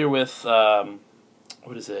familiar with,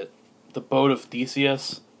 what is it? The Boat of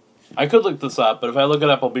Theseus? I could look this up, but if I look it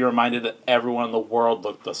up, I'll be reminded that everyone in the world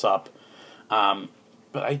looked this up. But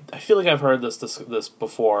I feel like I've heard this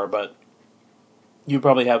before, but you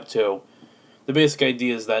probably have too. The basic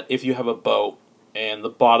idea is that if you have a boat, and the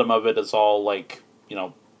bottom of it is all, like, you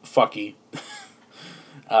know, fucky,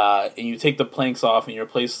 and you take the planks off and you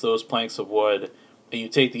replace those planks of wood, and you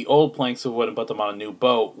take the old planks of wood and put them on a new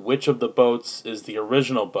boat, which of the boats is the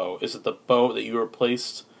original boat? Is it the boat that you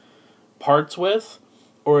replaced parts with,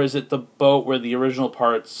 or is it the boat where the original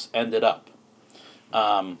parts ended up?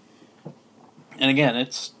 And again,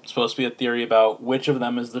 it's supposed to be a theory about which of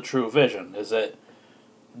them is the true Vision. Is it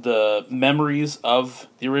the memories of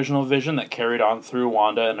the original Vision that carried on through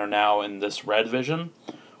Wanda and are now in this Red Vision,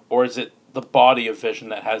 or is it the body of Vision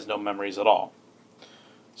that has no memories at all?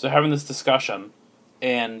 So having this discussion,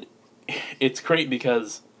 and it's great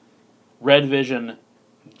because Red Vision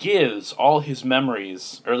gives all his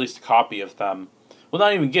memories, or at least a copy of them. Well,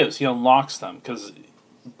 not even gives, he unlocks them, because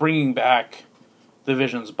bringing back the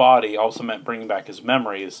Vision's body also meant bringing back his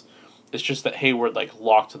memories. It's just that Hayward, like,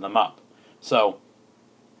 locked them up. So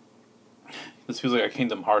this feels like a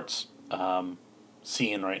Kingdom Hearts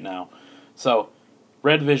scene right now. So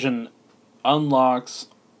Red Vision unlocks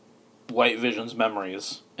White Vision's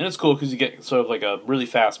memories. And it's cool because you get sort of like a really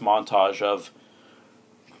fast montage of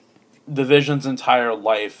the Vision's entire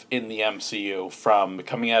life in the MCU, from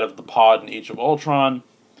coming out of the pod in Age of Ultron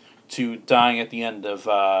to dying at the end of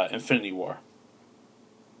Infinity War.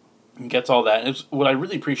 And gets all that. And what I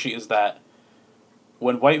really appreciate is that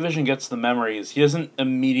when White Vision gets the memories, he doesn't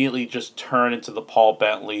immediately just turn into the Paul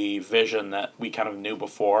Bentley Vision that we kind of knew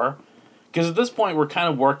before. Because at this point, we're kind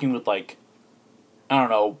of working with, like, I don't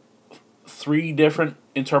know, 3 different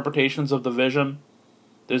interpretations of the Vision.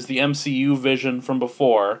 There's the MCU Vision from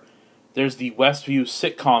before. there's the Westview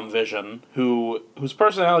sitcom Vision, whose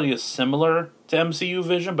personality is similar to MCU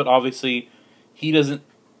Vision, but obviously he doesn't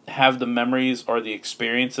have the memories or the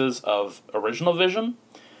experiences of original Vision.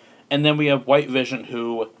 And then we have White Vision,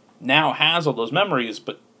 who now has all those memories,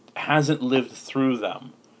 but hasn't lived through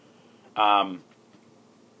them.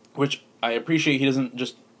 Which I appreciate. He doesn't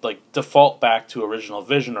just default back to original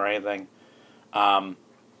Vision or anything.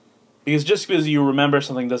 Because just because you remember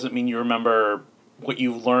something doesn't mean you remember what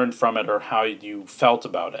you've learned from it or how you felt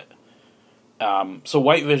about it. So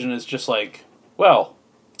White Vision is just like, well,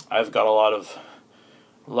 I've got a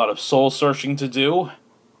lot of soul searching to do.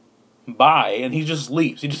 Bye, and he just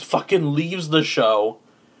leaves. He just fucking leaves the show.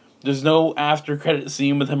 There's no after credit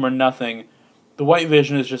scene with him or nothing. The White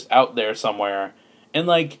Vision is just out there somewhere, and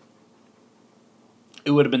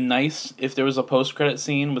it would have been nice if there was a post credit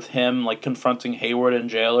scene with him confronting Hayward in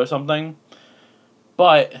jail or something.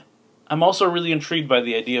 But I'm also really intrigued by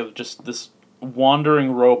the idea of just this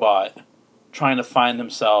wandering robot trying to find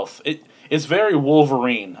himself. It's very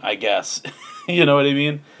Wolverine, I guess. You know what I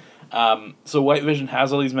mean? So White Vision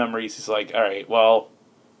has all these memories. He's like, all right, well,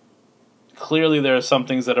 clearly there are some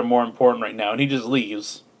things that are more important right now, and he just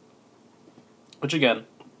leaves. Which, again,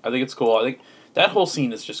 I think it's cool. I think that whole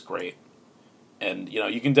scene is just great. And,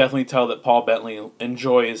 you can definitely tell that Paul Bentley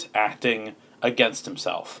enjoys acting against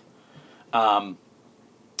himself. And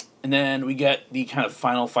then we get the kind of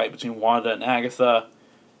final fight between Wanda and Agatha.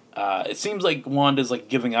 It seems like Wanda's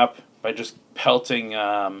giving up by just pelting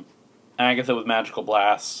Agatha with magical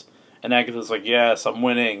blasts. And Agatha's like, yes, I'm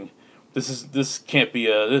winning. This can't be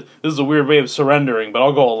this is a weird way of surrendering, but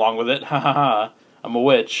I'll go along with it. Ha ha ha. I'm a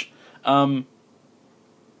witch. And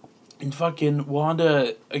fucking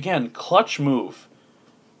Wanda, again, clutch move.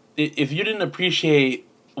 If you didn't appreciate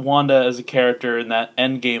Wanda as a character in that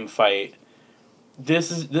Endgame fight,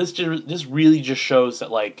 this really just shows that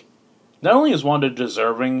not only is Wanda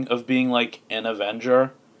deserving of being an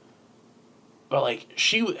Avenger, but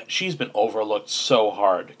she's been overlooked so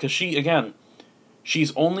hard because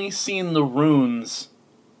she's only seen the runes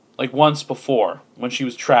once before when she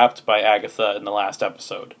was trapped by Agatha in the last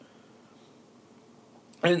episode.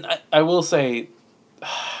 And I will say,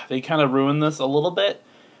 they kind of ruined this a little bit.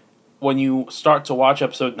 When you start to watch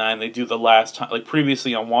episode 9, they do the last time,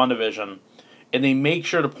 previously on WandaVision, and they make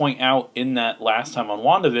sure to point out in that last time on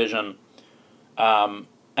WandaVision,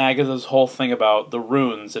 Agatha's whole thing about the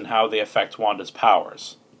runes and how they affect Wanda's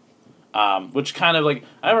powers. Which kind of,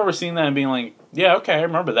 I remember seeing that and being like, yeah, okay, I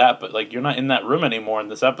remember that, but, you're not in that room anymore in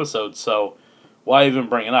this episode, so why even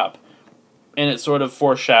bring it up? And it sort of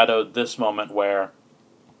foreshadowed this moment where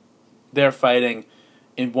they're fighting,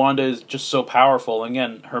 and Wanda is just so powerful. And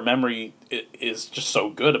again, her memory is just so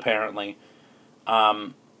good, apparently.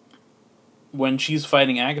 When she's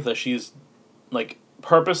fighting Agatha, she's,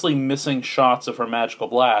 purposely missing shots of her magical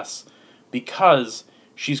blasts because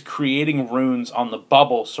she's creating runes on the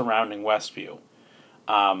bubble surrounding Westview.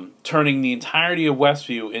 Turning the entirety of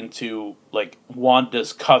Westview into,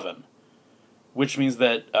 Wanda's coven. Which means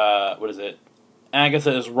that,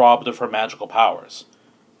 Agatha is robbed of her magical powers.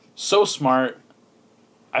 So smart.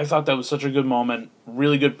 I thought that was such a good moment.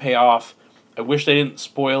 Really good payoff. I wish they didn't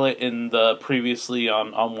spoil it in the previously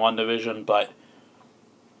on WandaVision, but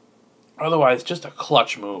otherwise, just a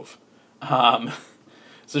clutch move.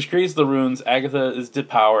 So she creates the runes. Agatha is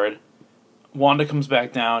depowered. Wanda comes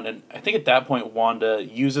back down, and I think at that point, Wanda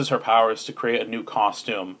uses her powers to create a new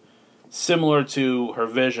costume, similar to her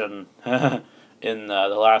Vision in the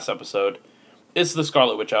last episode. It's the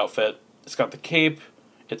Scarlet Witch outfit. It's got the cape.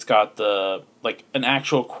 It's got the, an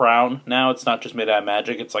actual crown. Now it's not just made out of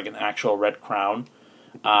magic. It's an actual red crown.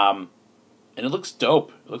 And it looks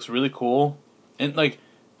dope. It looks really cool. And,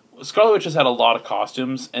 Scarlet Witch has had a lot of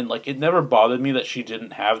costumes, and, it never bothered me that she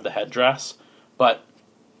didn't have the headdress. But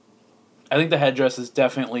I think the headdress is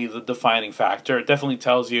definitely the defining factor. It definitely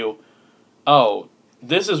tells you, oh,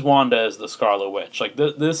 this is Wanda as the Scarlet Witch.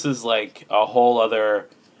 This is, a whole other...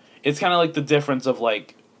 It's kind of the difference of,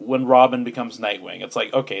 when Robin becomes Nightwing. It's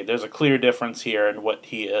okay, there's a clear difference here in what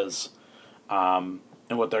he is, and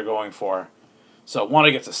what they're going for. So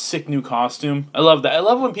Wanda gets a sick new costume. I love that. I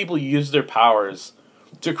love when people use their powers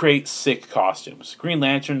to create sick costumes. Green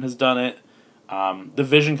Lantern has done it. The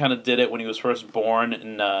Vision kind of did it when he was first born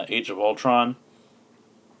in Age of Ultron.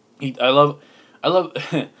 I love.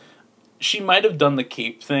 She might have done the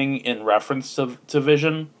cape thing in reference to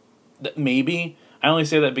Vision. Maybe. I only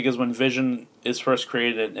say that because when Vision is first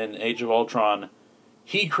created in Age of Ultron,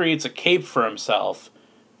 he creates a cape for himself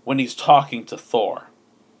when he's talking to Thor.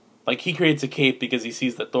 He creates a cape because he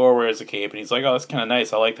sees that Thor wears a cape, and he's like, oh, that's kind of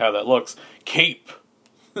nice, I like how that looks. Cape!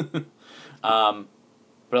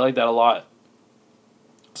 But I like that a lot.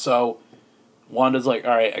 So Wanda's like,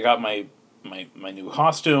 all right, I got my new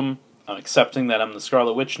costume. I'm accepting that I'm the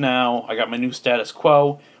Scarlet Witch now. I got my new status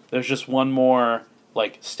quo. There's just one more,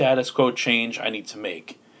 like, status quo change I need to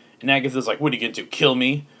make. And Agatha's like, what are you going to do, kill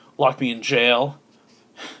me? Lock me in jail?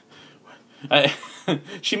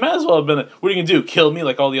 She might as well have been, what are you going to do, kill me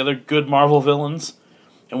like all the other good Marvel villains?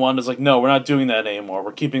 And Wanda's like, no, we're not doing that anymore.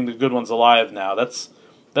 We're keeping the good ones alive now. That's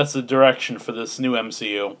the direction for this new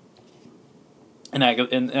MCU. And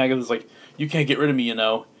Agatha's like, you can't get rid of me, you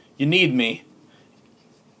know. You need me.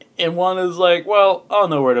 And Wanda's like, well, I'll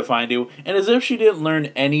know where to find you. And as if she didn't learn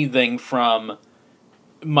anything from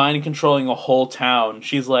mind controlling a whole town,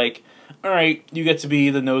 she's like, alright, you get to be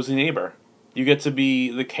the nosy neighbor. You get to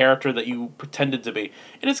be the character that you pretended to be.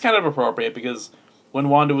 And it's kind of appropriate because when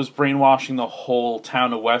Wanda was brainwashing the whole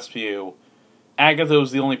town of Westview, Agatha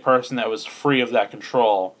was the only person that was free of that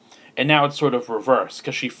control. And now it's sort of reversed,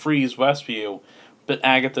 because she frees Westview, but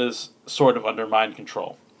Agatha's sort of under mind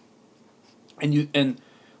control. And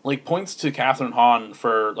points to Catherine Hahn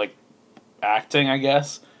for, like, acting, I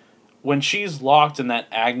guess. When she's locked in that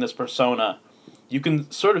Agnes persona, you can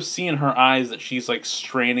sort of see in her eyes that she's, like,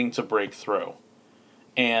 straining to break through.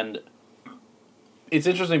 And it's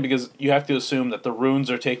interesting because you have to assume that the runes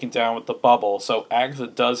are taken down with the bubble, so Agatha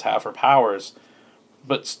does have her powers,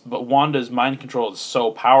 but Wanda's mind control is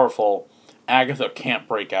so powerful, Agatha can't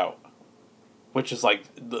break out. Which is, like,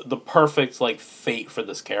 the perfect, like, fate for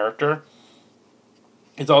this character.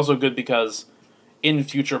 It's also good because in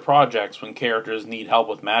future projects, when characters need help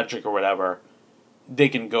with magic or whatever, they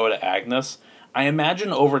can go to Agnes. I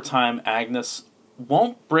imagine over time, Agnes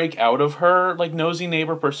won't break out of her, like, nosy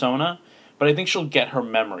neighbor persona, but I think she'll get her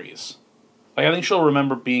memories. Like, I think she'll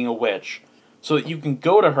remember being a witch, so that you can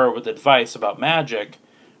go to her with advice about magic,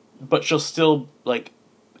 but she'll still, like,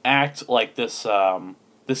 act like this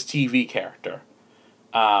TV character.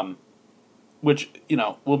 Which, you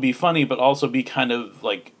know, will be funny, but also be kind of,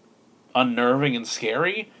 like, unnerving and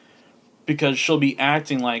scary, because she'll be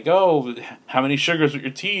acting like, oh, how many sugars with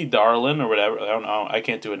your tea, darling, or whatever. I don't know, I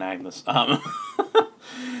can't do an Agnes.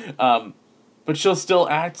 But she'll still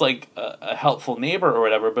act like a helpful neighbor or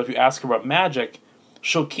whatever, but if you ask her about magic,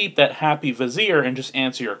 she'll keep that happy vizier and just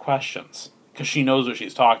answer your questions, because she knows what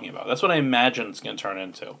she's talking about. That's what I imagine it's going to turn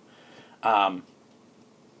into.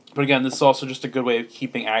 But again, this is also just a good way of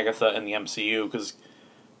keeping Agatha in the MCU, because,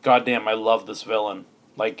 goddamn, I love this villain.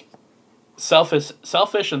 Like, selfish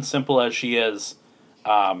and simple as she is,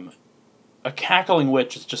 a cackling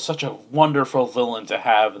witch is just such a wonderful villain to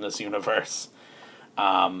have in this universe.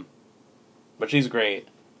 But she's great.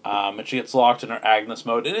 And she gets locked in her Agnes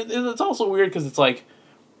mode. And it's also weird, because it's like,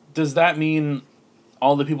 does that mean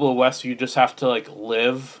all the people of Westview just have to, like,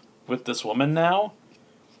 live with this woman now?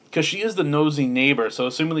 Because she is the nosy neighbor, so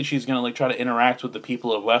assumingly she's going to, like, try to interact with the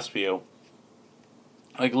people of Westview.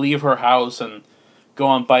 Like, leave her house and go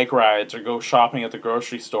on bike rides or go shopping at the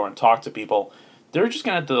grocery store and talk to people. They're just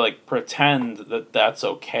going to have to, like, pretend that that's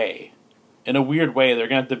okay. In a weird way, they're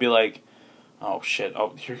going to have to be like, oh, shit, oh,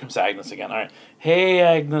 here comes Agnes again. All right, hey,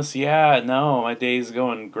 Agnes, yeah, no, my day's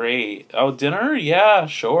going great. Oh, dinner? Yeah,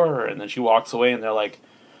 sure. And then she walks away and they're like,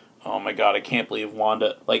 oh, my God, I can't believe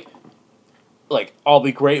Wanda, like, I'll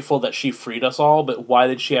be grateful that she freed us all, but why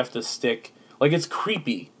did she have to stick... Like, it's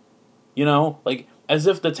creepy, you know? Like, as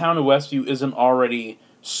if the town of Westview isn't already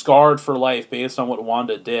scarred for life based on what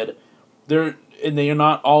Wanda did. They're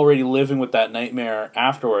not already living with that nightmare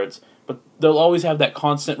afterwards, but they'll always have that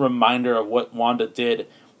constant reminder of what Wanda did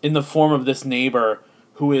in the form of this neighbor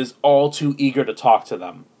who is all too eager to talk to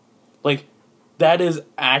them. Like, that is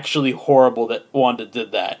actually horrible that Wanda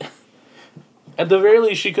did that. At the very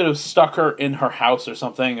least, she could have stuck her in her house or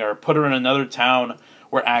something, or put her in another town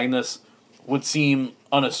where Agnes would seem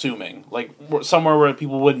unassuming. Like, somewhere where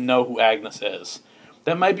people wouldn't know who Agnes is.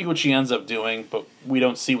 That might be what she ends up doing, but we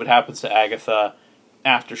don't see what happens to Agatha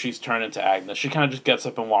after she's turned into Agnes. She kind of just gets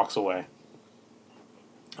up and walks away.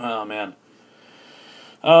 Oh, man.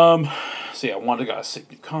 So yeah, Wanda got a sick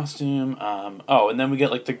new costume. Oh, and then we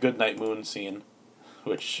get, like, the Goodnight Moon scene,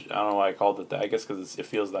 which, I don't know why I called it that. I guess because it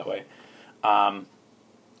feels that way.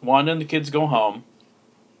 Wanda and the kids go home.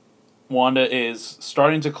 Wanda is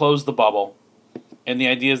starting to close the bubble, and the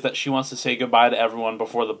idea is that she wants to say goodbye to everyone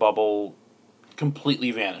before the bubble completely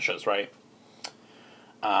vanishes, right?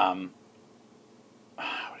 What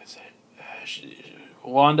is it?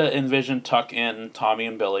 Wanda and Vision tuck in Tommy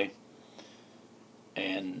and Billy,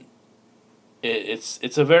 and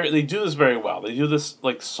it's a very... They do this very well. They do this,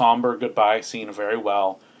 like, somber goodbye scene very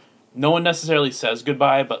well. No one necessarily says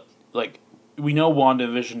goodbye, but, like, we know Wanda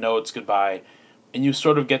and Vision know it's goodbye, and you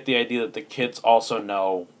sort of get the idea that the kids also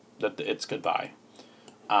know that it's goodbye.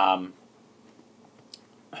 Um,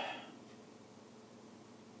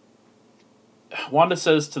 Wanda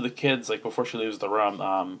says to the kids, like, before she leaves the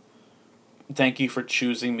room, thank you for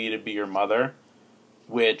choosing me to be your mother,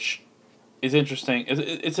 which is interesting.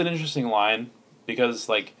 It's an interesting line, because,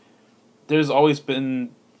 like, there's always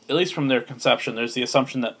been, at least from their conception, there's the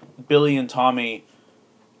assumption that Billy and Tommy,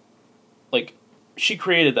 like, she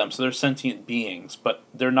created them, so they're sentient beings, but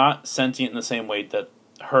they're not sentient in the same way that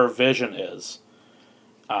her Vision is.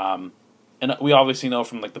 And we obviously know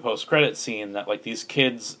from, like, the post-credit scene that, like, these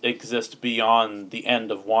kids exist beyond the end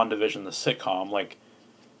of WandaVision, the sitcom. Like,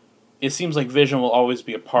 it seems like Vision will always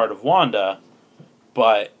be a part of Wanda,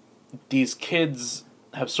 but these kids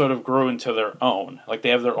have sort of grew into their own. Like, they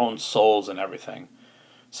have their own souls and everything.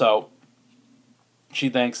 So, she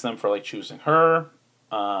thanks them for, like, choosing her.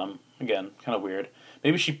 Again, kind of weird.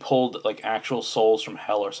 Maybe she pulled, like, actual souls from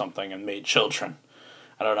hell or something and made children.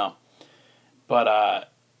 I don't know. But,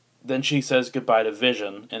 then she says goodbye to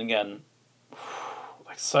Vision, and again,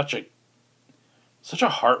 like, such a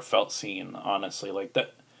heartfelt scene, honestly. Like,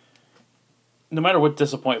 that, no matter what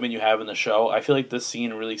disappointment you have in the show, I feel like this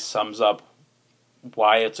scene really sums up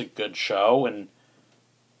why it's a good show, and,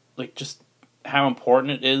 like, just how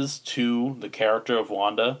important it is to the character of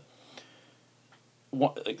Wanda.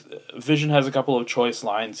 Like, Vision has a couple of choice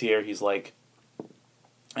lines here. He's like,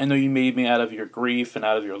 I know you made me out of your grief and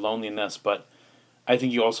out of your loneliness, but I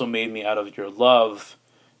think you also made me out of your love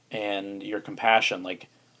and your compassion. Like,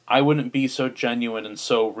 I wouldn't be so genuine and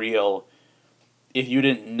so real if you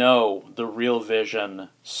didn't know the real Vision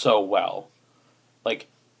so well. Like,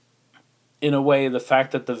 in a way, the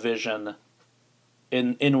fact that the Vision,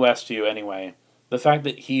 in Westview anyway, the fact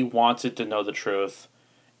that he wanted to know the truth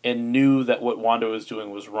and knew that what Wanda was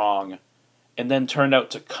doing was wrong, and then turned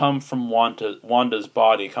out to come from Wanda's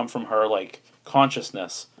body, come from her, like,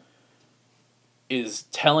 consciousness, is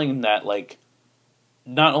telling that, like,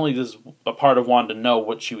 not only does a part of Wanda know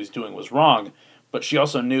what she was doing was wrong, but she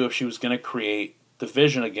also knew if she was going to create the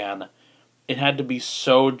Vision again, it had to be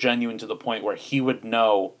so genuine to the point where he would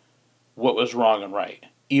know what was wrong and right,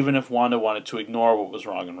 even if Wanda wanted to ignore what was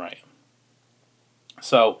wrong and right.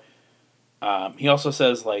 So, he also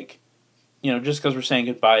says, like, just because we're saying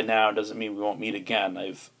goodbye now doesn't mean we won't meet again.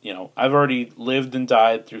 I've already lived and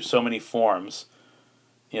died through so many forms.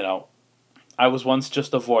 I was once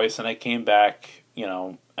just a voice, and I came back,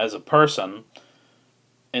 as a person,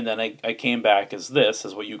 and then I came back as this,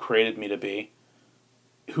 as what you created me to be.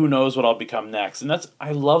 Who knows what I'll become next? And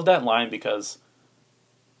I love that line, because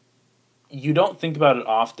you don't think about it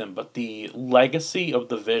often, but the legacy of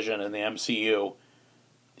the Vision in the MCU,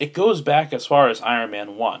 it goes back as far as Iron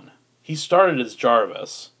Man 1. He started as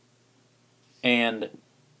Jarvis, and,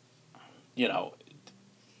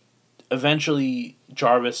 eventually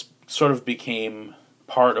Jarvis sort of became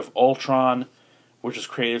part of Ultron, which was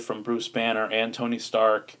created from Bruce Banner and Tony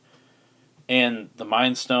Stark, and the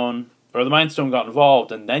Mind Stone got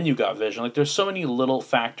involved, and then you got Vision. Like, there's so many little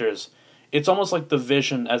factors. It's almost like the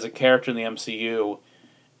Vision as a character in the MCU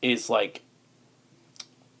is like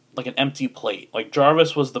an empty plate. Like,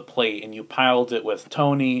 Jarvis was the plate, and you piled it with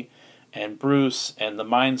Tony and Bruce and the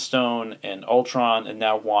Mind Stone and Ultron and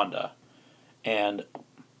now Wanda. And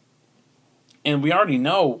we already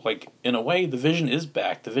know, like, in a way, the Vision is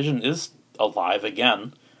back. The Vision is alive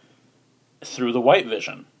again through the White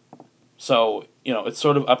Vision. So, it's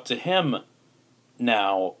sort of up to him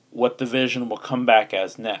now what the Vision will come back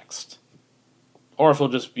as next. Or if he'll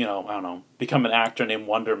just, I don't know, become an actor named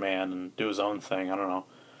Wonder Man and do his own thing. I don't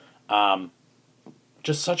know.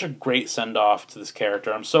 Just such a great send-off to this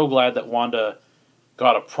character. I'm so glad that Wanda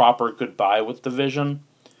got a proper goodbye with the Vision.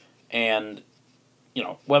 And,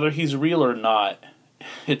 whether he's real or not,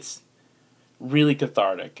 it's really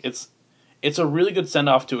cathartic. It's a really good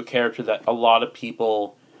send-off to a character that a lot of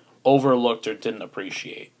people overlooked or didn't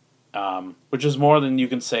appreciate. Which is more than you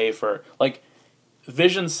can say for, like,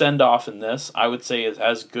 Vision's send-off in this, I would say, is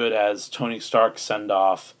as good as Tony Stark's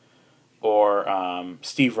send-off or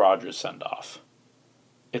Steve Rogers' send-off.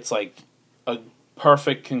 It's like a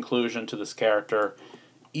perfect conclusion to this character,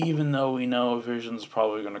 even though we know Vision's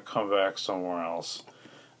probably going to come back somewhere else.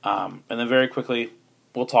 And then very quickly,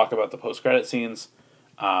 we'll talk about the post-credit scenes,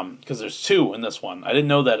 because there's two in this one. I didn't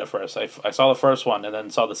know that at first. I saw the first one and then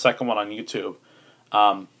saw the second one on YouTube.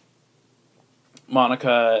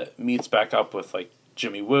 Monica meets back up with, like,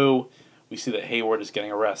 Jimmy Woo. We see that Hayward is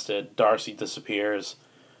getting arrested. Darcy disappears.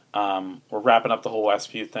 We're wrapping up the whole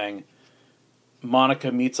Westview thing.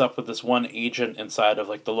 Monica meets up with this one agent inside of,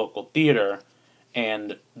 like, the local theater,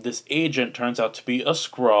 and this agent turns out to be a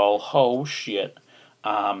Skrull. Oh shit!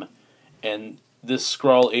 Um, and this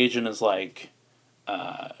Skrull agent is like,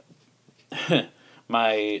 uh,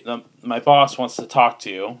 my boss wants to talk to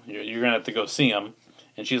you. You're gonna have to go see him.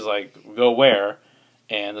 And she's like, go where?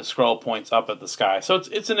 And the Skrull points up at the sky. So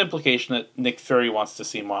it's an implication that Nick Fury wants to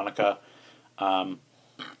see Monica,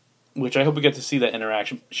 which I hope we get to see that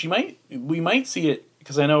interaction. We might see it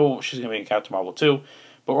because I know she's gonna be in Captain Marvel too,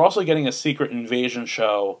 but we're also getting a Secret Invasion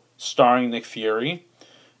show starring Nick Fury.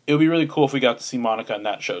 It would be really cool if we got to see Monica in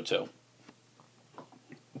that show too.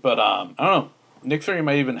 But I don't know. Nick Fury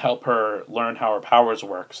might even help her learn how her powers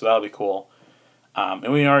work, so that'll be cool.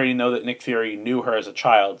 And we already know that Nick Fury knew her as a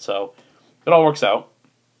child, so it all works out.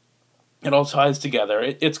 It all ties together.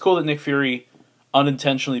 It's cool that Nick Fury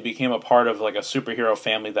unintentionally became a part of like a superhero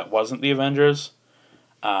family that wasn't the Avengers.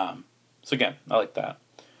 So again, I like that.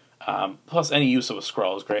 Plus, any use of a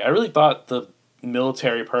Skrull is great. I really thought the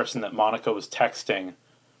military person that Monica was texting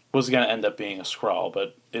was going to end up being a Skrull,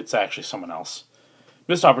 but it's actually someone else.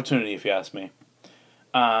 Missed opportunity, if you ask me.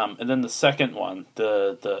 And then the second one,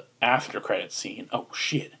 the after credit scene. Oh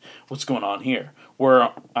shit, what's going on here? We're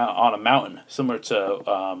on a mountain, similar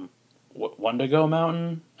to Wendigo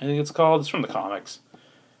Mountain, I think it's called. It's from the comics.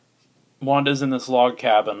 Wanda's in this log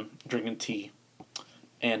cabin drinking tea,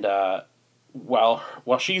 and while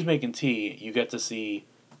she's making tea, you get to see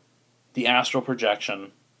the astral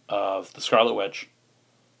projection of the Scarlet Witch,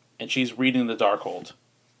 and she's reading the Darkhold,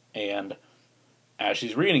 and as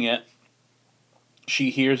she's reading it, she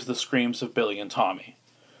hears the screams of Billy and Tommy.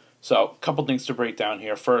 So, a couple things to break down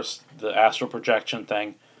here. First, the astral projection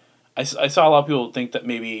thing. I saw a lot of people think that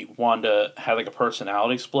maybe Wanda had like a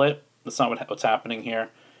personality split. That's not what's happening here.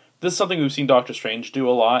 This is something we've seen Doctor Strange do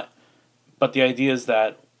a lot, but the idea is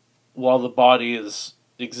that while the body is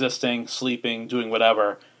existing, sleeping, doing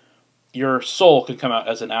whatever, your soul could come out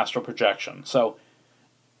as an astral projection. So,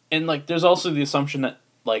 and like, there's also the assumption that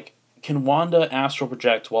like, can Wanda astral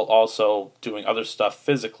project while also doing other stuff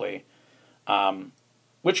physically?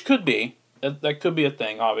 Which could be. That could be a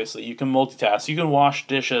thing, obviously. You can multitask. You can wash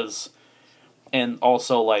dishes and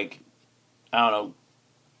also, like, I don't know,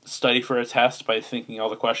 study for a test by thinking all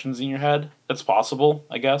the questions in your head. That's possible,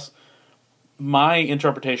 I guess. My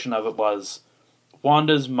interpretation of it was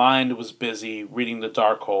Wanda's mind was busy reading the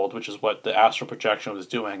Darkhold, which is what the astral projection was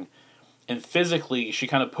doing. And physically, she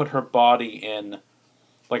kind of put her body in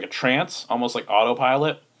like a trance, almost like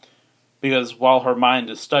autopilot, because while her mind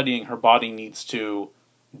is studying, her body needs to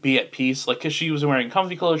be at peace, like, because she was wearing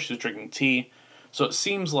comfy clothes, she was drinking tea, so it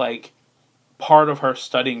seems like part of her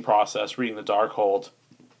studying process, reading the Darkhold,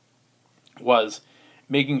 was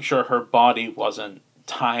making sure her body wasn't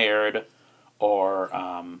tired or,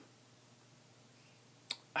 I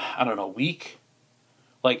don't know, weak.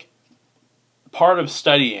 Like, part of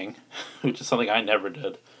studying, which is something I never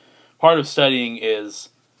did, part of studying is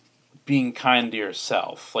being kind to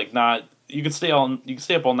yourself. Like, not you can stay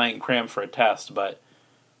up all night and cram for a test, but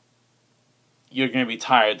you're going to be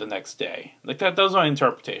tired the next day. Like, that was my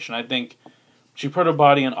interpretation. I think she put her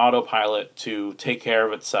body in autopilot to take care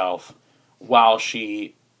of itself while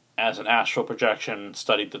she, as an astral projection,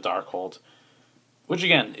 studied the Darkhold. Which,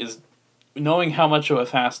 again, is, knowing how much of a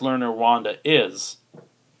fast learner Wanda is,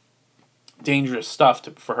 dangerous stuff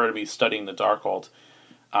for her to be studying the Darkhold.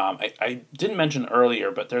 I didn't mention earlier,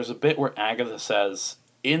 but there's a bit where Agatha says,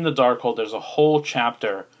 in the Darkhold, there's a whole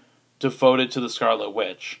chapter devoted to the Scarlet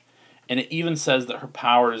Witch. And it even says that her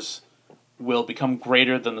powers will become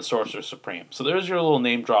greater than the Sorcerer Supreme. So there's your little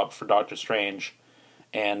name drop for Doctor Strange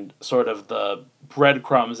and sort of the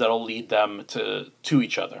breadcrumbs that'll lead them to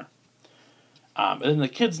each other. And then the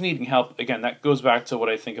kids needing help, again, that goes back to what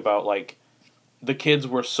I think about, like, the kids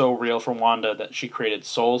were so real for Wanda that she created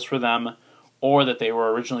souls for them, or that they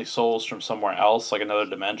were originally souls from somewhere else, like another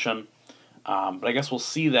dimension. But I guess we'll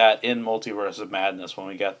see that in Multiverse of Madness when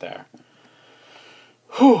we get there.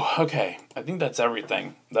 Whew, okay, I think that's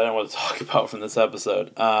everything that I want to talk about from this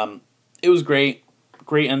episode. It was great.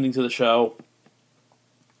 Great ending to the show.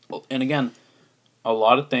 And again, a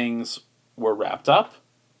lot of things were wrapped up,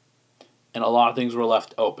 and a lot of things were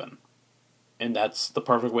left open. And that's the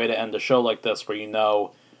perfect way to end a show like this, where you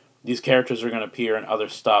know these characters are going to appear in other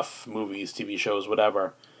stuff, movies, TV shows,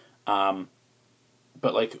 whatever. But,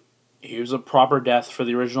 like, here's a proper death for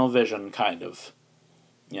the original Vision, kind of.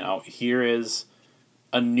 You know, here is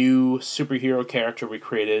a new superhero character we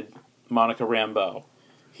created, Monica Rambeau.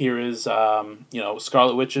 Here is,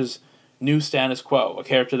 Scarlet Witch's new status quo, a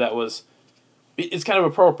character that was... It's kind of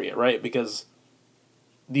appropriate, right? Because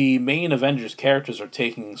the main Avengers characters are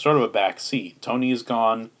taking sort of a back seat. Tony is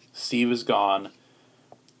gone, Steve is gone.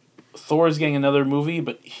 Thor's getting another movie,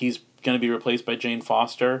 but he's going to be replaced by Jane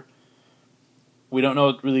Foster. We don't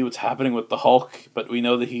know really what's happening with the Hulk, but we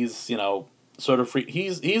know that he's, you know, sort of free.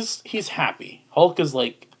 He's happy. Hulk is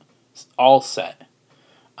like all set.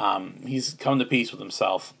 He's come to peace with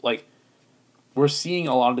himself. Like, we're seeing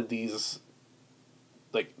a lot of these,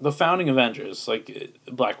 like the founding Avengers. Like,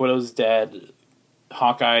 Black Widow's dead.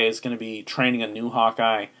 Hawkeye is going to be training a new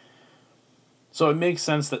Hawkeye. So it makes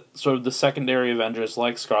sense that sort of the secondary Avengers,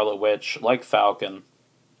 like Scarlet Witch, like Falcon,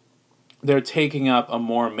 they're taking up a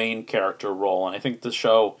more main character role. And I think the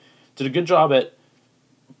show did a good job at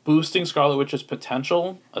boosting Scarlet Witch's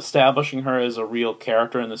potential, establishing her as a real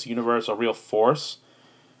character in this universe, a real force,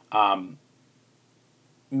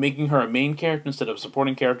 making her a main character instead of a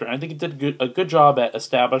supporting character. And I think it did a good job at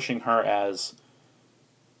establishing her as,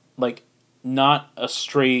 like, not a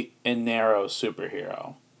straight and narrow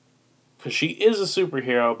superhero. Because she is a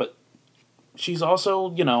superhero, but she's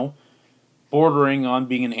also, you know, bordering on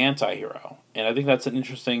being an anti-hero. And I think that's an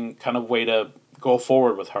interesting kind of way to go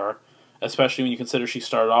forward with her, especially when you consider she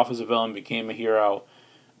started off as a villain, became a hero.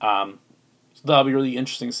 So that'll be really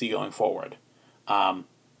interesting to see going forward. But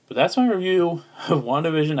that's my review of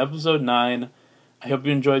WandaVision Episode 9. I hope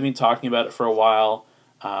you enjoyed me talking about it for a while.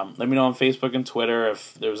 Let me know on Facebook and Twitter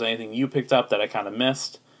if there was anything you picked up that I kind of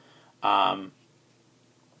missed.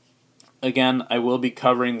 Again, I will be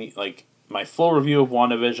covering my full review of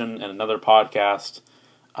WandaVision in another podcast.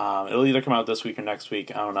 It'll either come out this week or next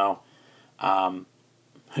week. I don't know.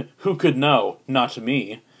 Who could know? Not to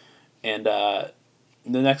me. And the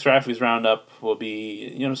next Raffi's Roundup will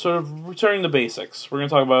be, you know, sort of returning to basics. We're going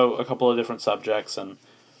to talk about a couple of different subjects, and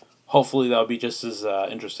hopefully that'll be just as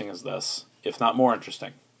interesting as this, if not more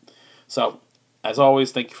interesting. So, as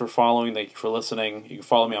always, thank you for following. Thank you for listening. You can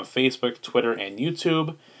follow me on Facebook, Twitter, and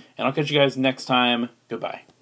YouTube. And I'll catch you guys next time. Goodbye.